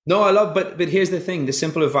advice. No, I love, but here's the thing, the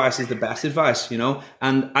simple advice is the best advice,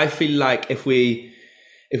 and I feel like if we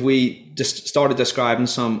just started describing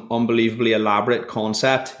some unbelievably elaborate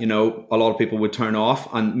concept, a lot of people would turn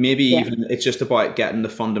off, and maybe even it's just about getting the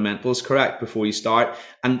fundamentals correct before you start.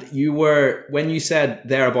 And when you said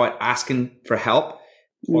there about asking for help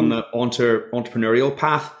on the entrepreneurial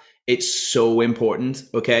path, it's so important,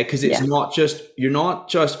 okay? Because it's not just,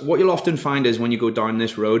 what you'll often find is when you go down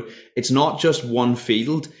this road, it's not just one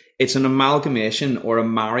field, it's an amalgamation or a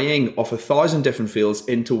marrying of 1,000 different fields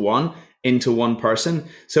into one person.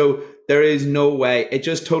 So there is no way, it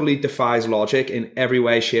just totally defies logic in every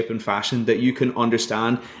way, shape and fashion that you can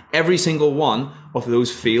understand every single one of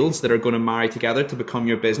those fields that are going to marry together to become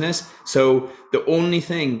your business. So the only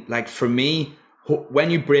thing, for me, when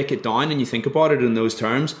you break it down and you think about it in those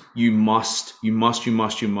terms, you must,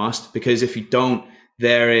 because if you don't,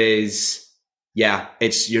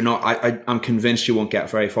 I'm convinced you won't get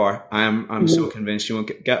very far. I'm so convinced you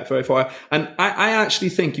won't get very far. And I actually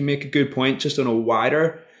think you make a good point just on a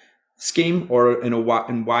wider scheme or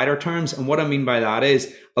in wider terms. And what I mean by that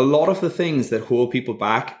is a lot of the things that hold people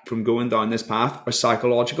back from going down this path are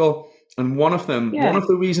psychological. And one of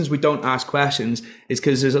the reasons we don't ask questions is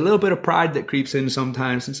because there's a little bit of pride that creeps in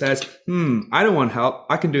sometimes and says, I don't want help.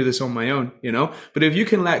 I can do this on my own, But if you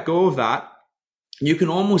can let go of that, you can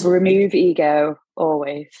almost remove ego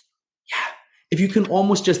always. Yeah. If you can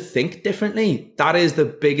almost just think differently, that is the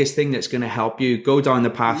biggest thing that's going to help you go down the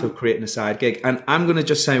path of creating a side gig. And I'm going to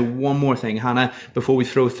just say one more thing, Hannah, before we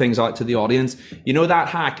throw things out to the audience. That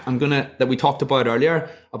hack that we talked about earlier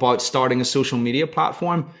about starting a social media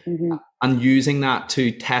platform and using that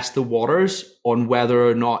to test the waters on whether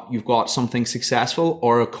or not you've got something successful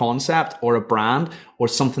or a concept or a brand or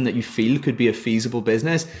something that you feel could be a feasible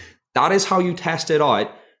business. That is how you test it out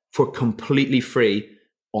for completely free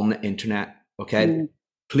on the internet. Okay.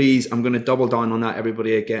 Please, I'm going to double down on that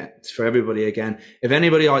for everybody again. If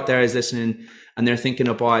anybody out there is listening and they're thinking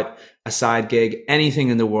about a side gig, anything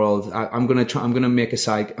in the world, I'm going to make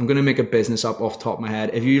a business up off the top of my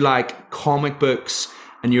head. If you like comic books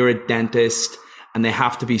and you're a dentist and they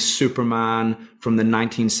have to be Superman from the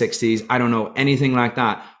 1960s. I don't know, anything like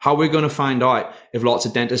that. How are we going to find out if lots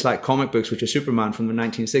of dentists like comic books, which are Superman from the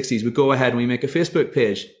 1960s? We go ahead and we make a Facebook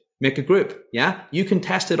page, make a group. Yeah. You can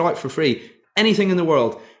test it out for free. Anything in the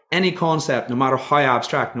world, any concept, no matter how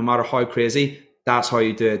abstract, no matter how crazy, that's how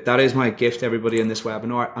you do it. That is my gift to everybody in this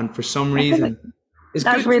webinar. And for some reason,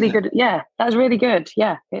 that's really good. Yeah, that's really good.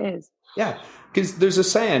 Yeah, it is. Yeah, because there's a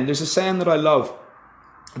saying that I love.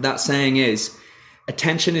 That saying is,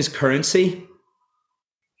 attention is currency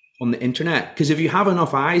on the internet. Because if you have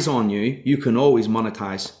enough eyes on you, you can always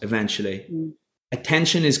monetize eventually.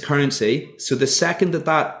 Attention is currency. So the second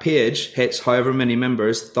that page hits however many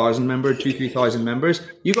members, 1,000 members, 2,000-3,000 members,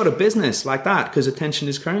 you got a business like that because attention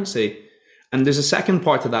is currency. And there's a second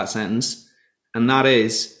part to that sentence, and that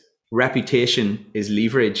is reputation is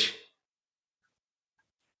leverage.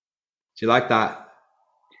 Do you like that?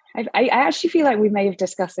 I actually feel like we may have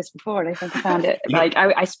discussed this before, and I think I found it like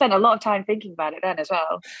I spent a lot of time thinking about it then as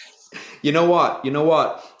well. You know what?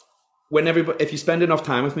 If you spend enough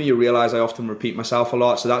time with me, you realize I often repeat myself a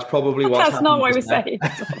lot. So that's probably what. That's not what I was saying.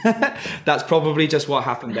 That's probably just what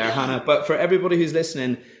happened there, Hannah. But for everybody who's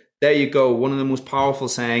listening, there you go. One of the most powerful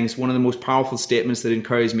sayings, one of the most powerful statements that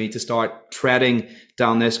encouraged me to start treading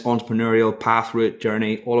down this entrepreneurial path, route,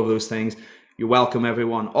 journey, all of those things. You're welcome,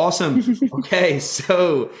 everyone. Awesome. Okay,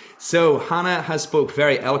 so Hannah has spoke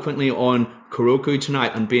very eloquently on Koroku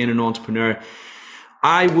tonight and being an entrepreneur.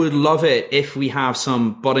 I would love it if we have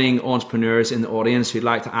some budding entrepreneurs in the audience who'd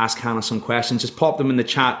like to ask Hannah some questions. Just pop them in the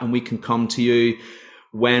chat and we can come to you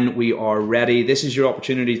when we are ready. This is your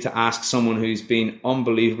opportunity to ask someone who's been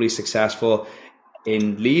unbelievably successful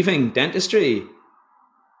in leaving dentistry.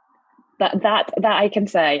 That I can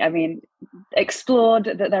say. I mean, explored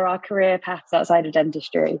that there are career paths outside of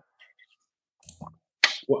dentistry.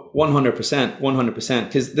 100%,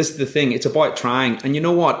 because this is the thing, it's about trying. And you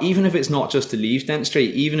know what, even if it's not just to leave dentistry,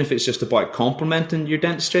 even if it's just about complementing your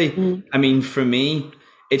dentistry, I mean, for me,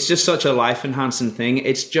 it's just such a life enhancing thing.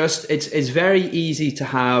 It's very easy to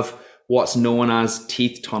have what's known as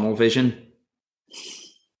teeth tunnel vision.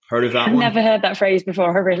 Heard of that one? I've never heard that phrase before.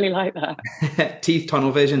 I really like that. Teeth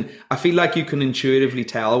tunnel vision. I feel like you can intuitively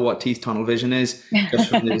tell what teeth tunnel vision is just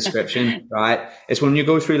from the description, right? It's when you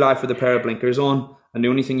go through life with a pair of blinkers on and the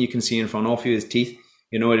only thing you can see in front of you is teeth.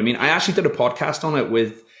 You know what I mean? I actually did a podcast on it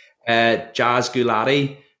with Jazz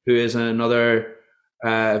Gulati, who is another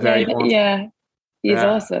he's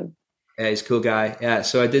awesome. Yeah, he's a cool guy. Yeah,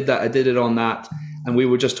 so I did that. I did it on that. And we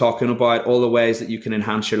were just talking about all the ways that you can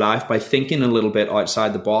enhance your life by thinking a little bit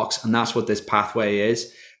outside the box. And that's what this pathway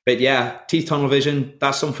is. But yeah, teeth tunnel vision,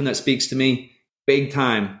 that's something that speaks to me big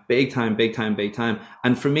time.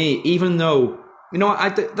 And for me, even though, you know,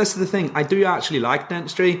 this is the thing, I do actually like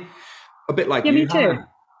dentistry a bit like you. Me too.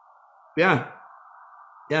 Yeah,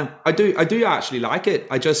 I do actually like it.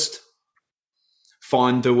 I just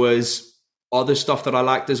found there was other stuff that I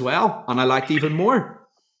liked as well. And I liked even more.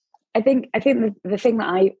 I think the thing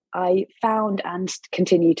that I found and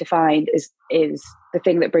continue to find is the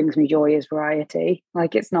thing that brings me joy is variety.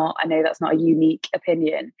 Like, it's not, I know that's not a unique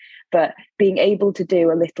opinion, but being able to do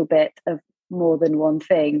a little bit of more than one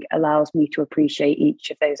thing allows me to appreciate each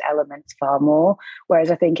of those elements far more. Whereas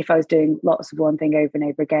I think if I was doing lots of one thing over and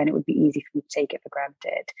over again, it would be easy for me to take it for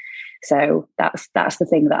granted. So that's the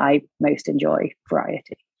thing that I most enjoy,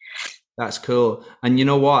 variety. That's cool. And you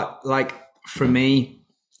know what? Like, for me,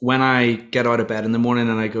 when I get out of bed in the morning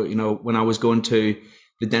and I go, you know, when I was going to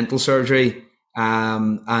the dental surgery,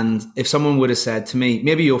 and if someone would have said to me,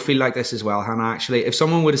 maybe you'll feel like this as well, Hannah, actually, if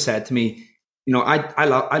someone would have said to me, you know,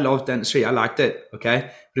 I love dentistry, I liked it,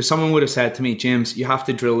 okay? But if someone would have said to me, James, you have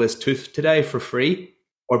to drill this tooth today for free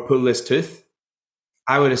or pull this tooth,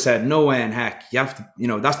 I would have said, no way in heck, you have to, you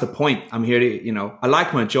know, that's the point. I'm here to, you know, I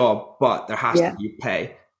like my job, but there has to be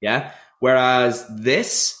pay, yeah? Whereas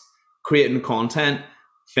this, creating content,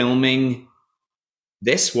 filming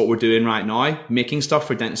this, what we're doing right now, making stuff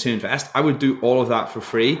for Dentists Who Invest, I would do all of that for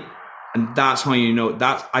free. And that's how you know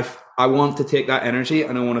that I want to take that energy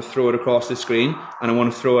and I want to throw it across the screen and I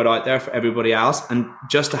want to throw it out there for everybody else. And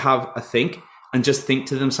just to have a think and just think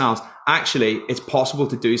to themselves, actually, it's possible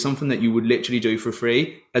to do something that you would literally do for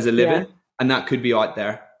free as a living. And that could be out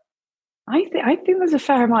there. I think there's a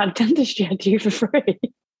fair amount of dentistry I do for free.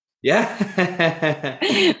 Yeah.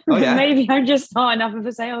 Oh, yeah. Maybe I'm just not enough of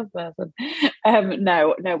a salesperson.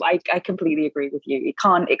 No, I completely agree with you. It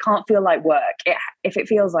can't feel like work. If it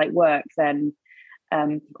feels like work, then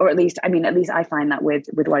or at least I find that with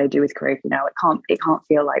what I do with Koroku now, it can't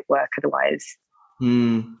feel like work. Otherwise,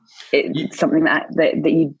 it's something that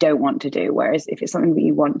you don't want to do. Whereas if it's something that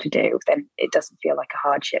you want to do, then it doesn't feel like a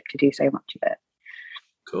hardship to do so much of it.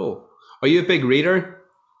 Cool. Are you a big reader?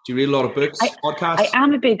 Do you read a lot of books, podcasts?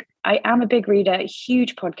 I am a big reader, a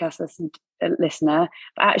huge podcast listener,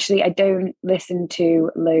 but actually I don't listen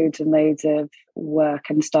to loads and loads of work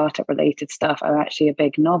and startup related stuff. I'm actually a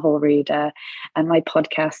big novel reader, and my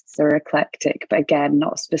podcasts are eclectic, but again,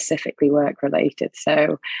 not specifically work related.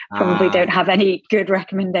 So probably don't have any good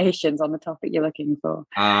recommendations on the topic you're looking for.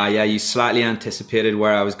 Yeah, you slightly anticipated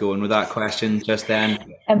where I was going with that question just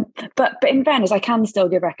then. But in fairness, I can still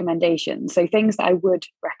give recommendations. So things that I would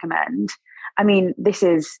recommend. I mean, this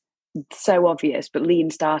is so obvious, but Lean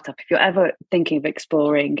Startup, if you're ever thinking of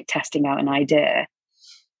exploring testing out an idea,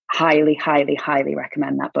 highly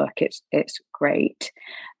recommend that book. It's great.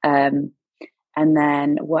 And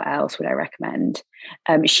then what else would I recommend?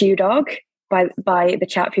 Shoe Dog by the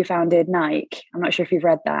chap who founded Nike. I'm not sure if you've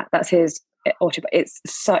read that. That's his autobiography. It's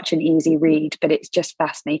such an easy read, but it's just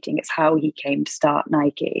fascinating. It's how he came to start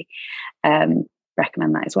Nike.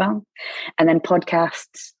 Recommend that as well. And then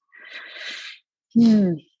podcasts.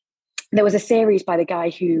 There was a series by the guy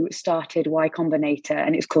who started Y Combinator,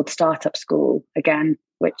 and it's called Startup School again,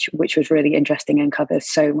 which was really interesting and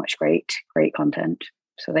covers so much great content.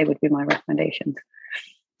 So they would be my recommendations.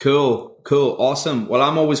 Cool, awesome. Well,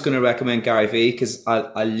 I'm always going to recommend Gary Vee because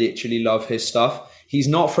I literally love his stuff. He's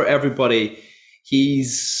not for everybody.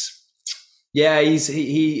 He's very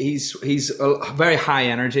high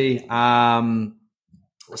energy.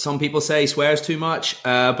 Some people say he swears too much,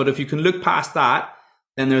 but if you can look past that,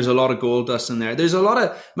 then there's a lot of gold dust in there. There's a lot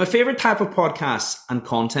of my favorite type of podcasts and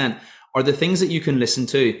content are the things that you can listen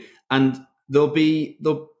to, and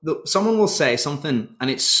someone will say something and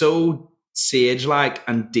it's so sage-like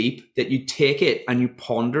and deep that you take it and you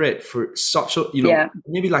ponder it for such a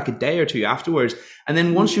maybe like a day or two afterwards, and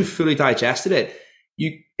then once you've fully digested it,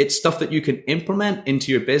 it's stuff that you can implement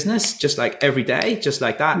into your business just like every day, just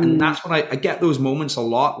like that. And that's what I get those moments a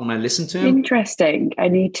lot when I listen to him. Interesting. I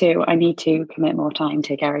need to commit more time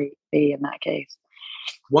to Gary Vee in that case.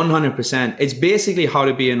 100%. It's basically how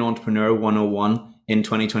to be an entrepreneur 101 in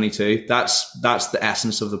 2022. That's the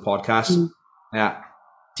essence of the podcast. Yeah.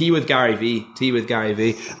 Tea with Gary Vee.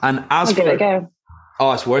 And as give it a go.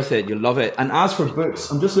 Oh, it's worth it. You'll love it. And as for books,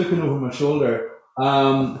 I'm just looking over my shoulder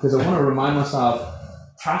because I want to remind myself.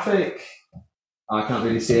 Traffic. I can't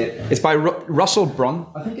really see it. It's by Russell Brunson.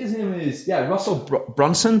 I think his name is Russell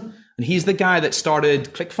Brunson, and he's the guy that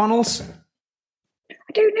started ClickFunnels. I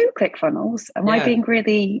don't know ClickFunnels. Am I being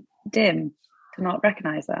really dim to not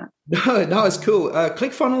recognize that? No, it's cool.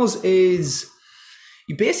 ClickFunnels is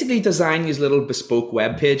you basically design these little bespoke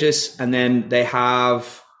web pages, and then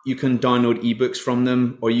you can download ebooks from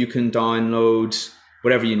them, or you can download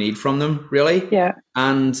whatever you need from them, really. Yeah.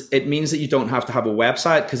 And it means that you don't have to have a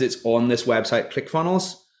website because it's on this website,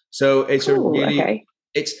 ClickFunnels. So it's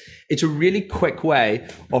it's a really quick way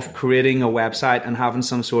of creating a website and having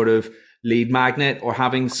some sort of lead magnet or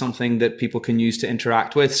having something that people can use to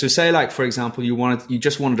interact with. So say like, for example, you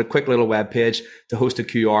just wanted a quick little web page to host a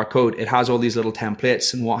QR code. It has all these little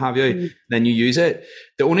templates and what have you. Then you use it.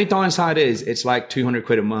 The only downside is it's like 200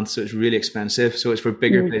 quid a month. So it's really expensive. So it's for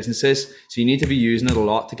bigger businesses. So you need to be using it a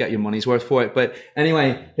lot to get your money's worth for it. But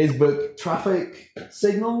anyway, his book, Traffic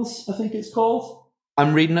Signals, I think it's called.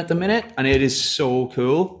 I'm reading at the minute and it is so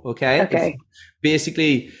cool. Okay. It's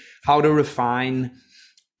basically how to refine.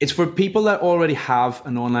 It's for people that already have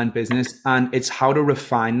an online business, and it's how to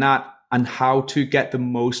refine that and how to get the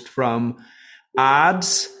most from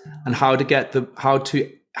ads and how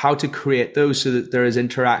to create those so that they're as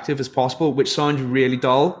interactive as possible, which sounds really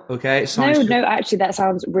dull. Okay. No, actually that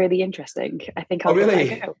sounds really interesting. I think I'll give that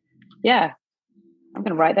a go. Yeah. I'm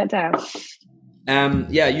going to write that down.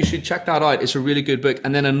 You should check that out. It's a really good book.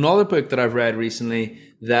 And then another book that I've read recently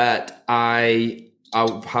that I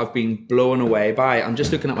have been blown away by. I'm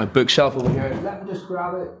just looking at my bookshelf over here. Let me just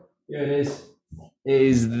grab it. Here it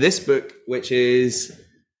is this book, which is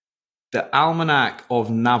The Almanac of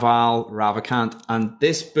Naval Ravikant. And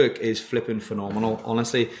this book is flipping phenomenal,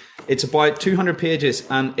 honestly. It's about 200 pages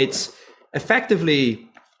and it's effectively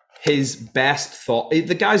his best thought.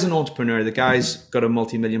 The guy's an entrepreneur. The guy's got a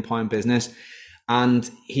multi-million-pound business and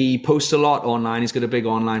he posts a lot online. He's got a big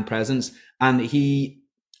online presence and he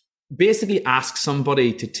basically asks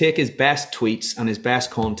somebody to take his best tweets and his best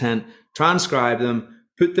content, transcribe them,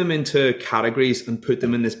 put them into categories and put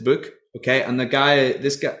them in this book. Okay. And the guy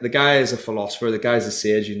is a philosopher. The guy's a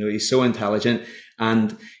sage, he's so intelligent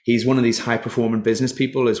and he's one of these high performing business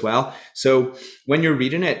people as well. So when you're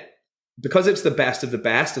reading it, because it's the best of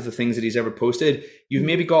the things that he's ever posted, you've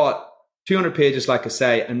maybe got 200 pages, like I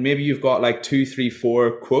say, and maybe you've got like 2, 3,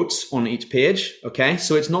 4 quotes on each page. Okay.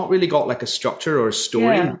 So it's not really got like a structure or a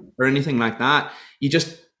story or anything like that. You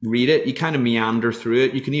just read it. You kind of meander through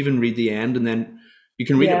it. You can even read the end and then you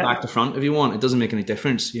can read it back to front if you want. It doesn't make any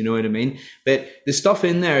difference. You know what I mean? But the stuff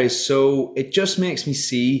in there is it just made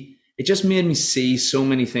me see so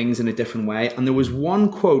many things in a different way. And there was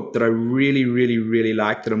one quote that I really, really, really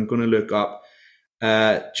liked that I'm going to look up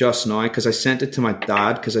just now, because I sent it to my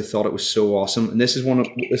dad because I thought it was so awesome. And this is one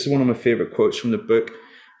of my favorite quotes from the book.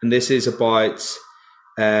 And this is about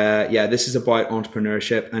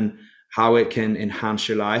entrepreneurship and how it can enhance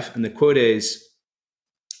your life. And the quote is,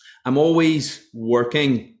 "I'm always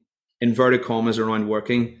working," inverted commas around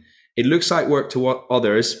working. "It looks like work to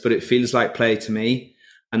others, but it feels like play to me.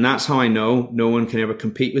 And that's how I know no one can ever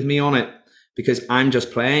compete with me on it, because I'm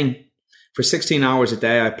just playing. For 16 hours a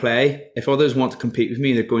day, I play. If others want to compete with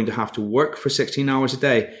me, they're going to have to work for 16 hours a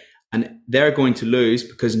day, and they're going to lose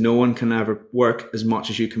because no one can ever work as much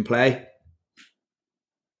as you can play."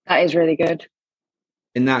 That is really good.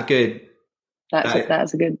 Isn't that good?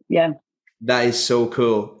 That's a good, yeah. That is so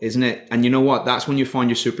cool, isn't it? And you know what? That's when you find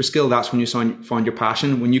your super skill. That's when you find your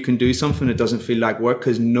passion. When you can do something that doesn't feel like work,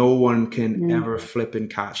 because no one can ever flip and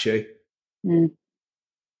catch you.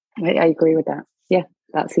 I agree with that. Yeah,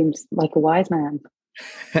 that seems like a wise man.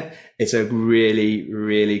 It's a really,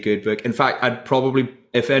 really good book. In fact, I'd probably,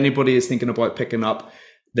 if anybody is thinking about picking up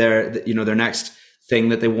their next thing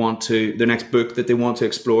that they want to, their next book that they want to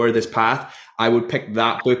explore this path, I would pick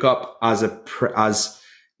that book up as a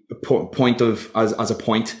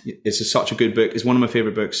point. It's such a good book. It's one of my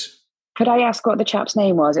favorite books. Could I ask what the chap's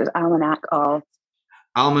name was? It was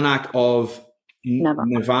Almanac of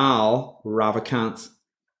Naval Ravikant.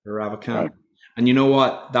 Okay. And you know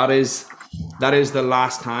what? That is the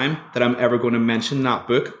last time that I'm ever going to mention that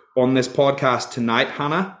book on this podcast tonight,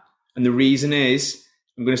 Hannah. And the reason is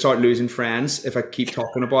I'm going to start losing friends if I keep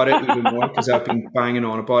talking about it even more, because I've been banging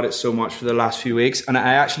on about it so much for the last few weeks. And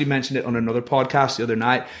I actually mentioned it on another podcast the other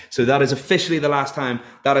night. So that is officially the last time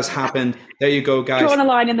that has happened. There you go, guys. Drawing a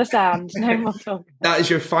line in the sand. No more talking. That is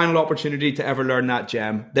your final opportunity to ever learn that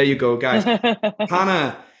gem. There you go, guys.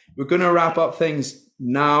 Hannah, we're going to wrap up things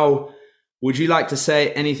now. Would you like to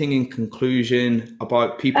say anything in conclusion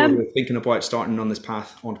about people who are thinking about starting on this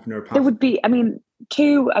entrepreneur path? There would be,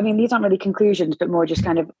 these aren't really conclusions, but more just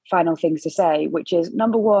kind of final things to say, which is,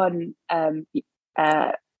 number one,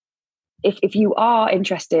 if you are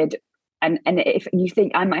interested and if you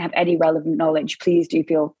think I might have any relevant knowledge, please do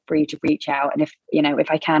feel free to reach out. And if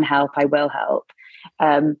I can help, I will help.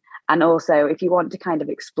 And also, if you want to kind of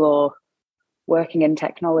explore working in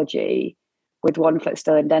technology with one foot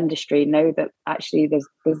still in dentistry, know that actually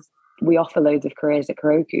we offer loads of careers at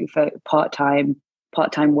Koroku for part-time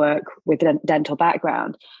work with a dental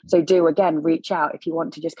background. So do, again, reach out if you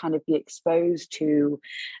want to just kind of be exposed to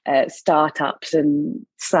startups and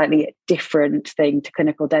slightly different thing to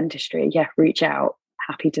clinical dentistry. Yeah, reach out.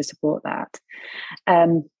 Happy to support that.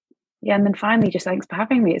 And then finally, just thanks for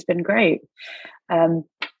having me. It's been great. I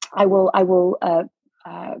will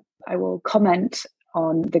comment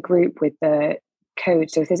on the group with the code.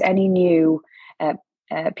 So if there's any new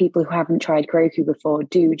people who haven't tried Koroku before,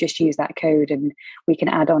 do just use that code and we can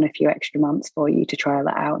add on a few extra months for you to trial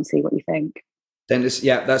it out and see what you think.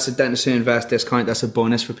 That's a Dentists Who Invest discount. That's a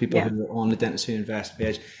bonus for people who are on the Dentists Who Invest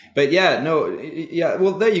page. But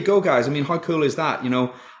well, there you go, guys. I mean, how cool is that?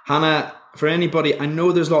 Hannah, for anybody, I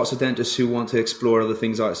know there's lots of dentists who want to explore other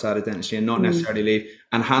things outside of dentistry and not necessarily leave.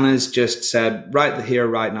 And Hannah's just said, right here,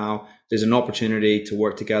 right now, there's an opportunity to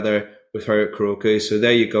work together with her at Koroku. So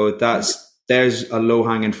there you go. There's a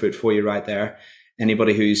low-hanging fruit for you right there.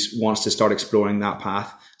 Anybody who wants to start exploring that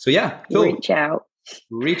path. So cool.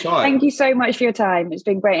 Reach out. Thank you so much for your time. It's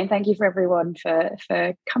been great. And thank you for everyone for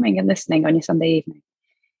coming and listening on your Sunday evening.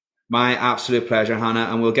 My absolute pleasure, Hannah.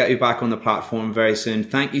 And we'll get you back on the platform very soon.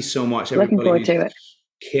 Thank you so much, everybody. Looking forward to it.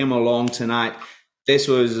 Came along tonight. This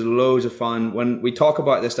was loads of fun. When I talk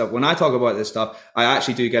about this stuff, I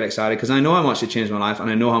actually do get excited because I know how much it changed my life and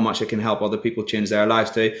I know how much it can help other people change their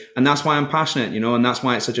lives too. And that's why I'm passionate, and that's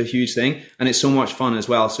why it's such a huge thing. And it's so much fun as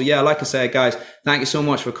well. So like I said, guys, thank you so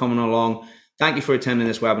much for coming along. Thank you for attending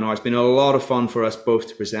this webinar. It's been a lot of fun for us both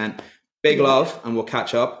to present. Big love, and we'll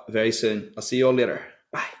catch up very soon. I'll see you all later.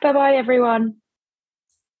 Bye. Bye-bye, everyone.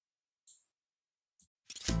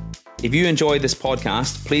 If you enjoyed this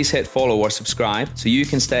podcast, please hit follow or subscribe so you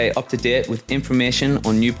can stay up to date with information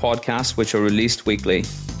on new podcasts which are released weekly.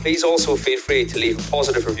 Please also feel free to leave a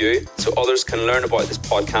positive review so others can learn about this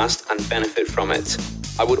podcast and benefit from it.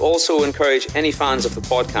 I would also encourage any fans of the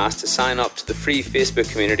podcast to sign up to the free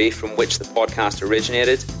Facebook community from which the podcast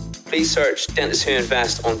originated. please search Dentists Who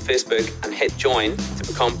Invest on Facebook and hit join to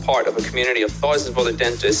become part of a community of thousands of other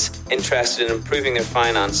dentists interested in improving their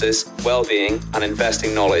finances, well-being and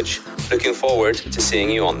investing knowledge. Looking forward to seeing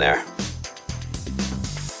you on there.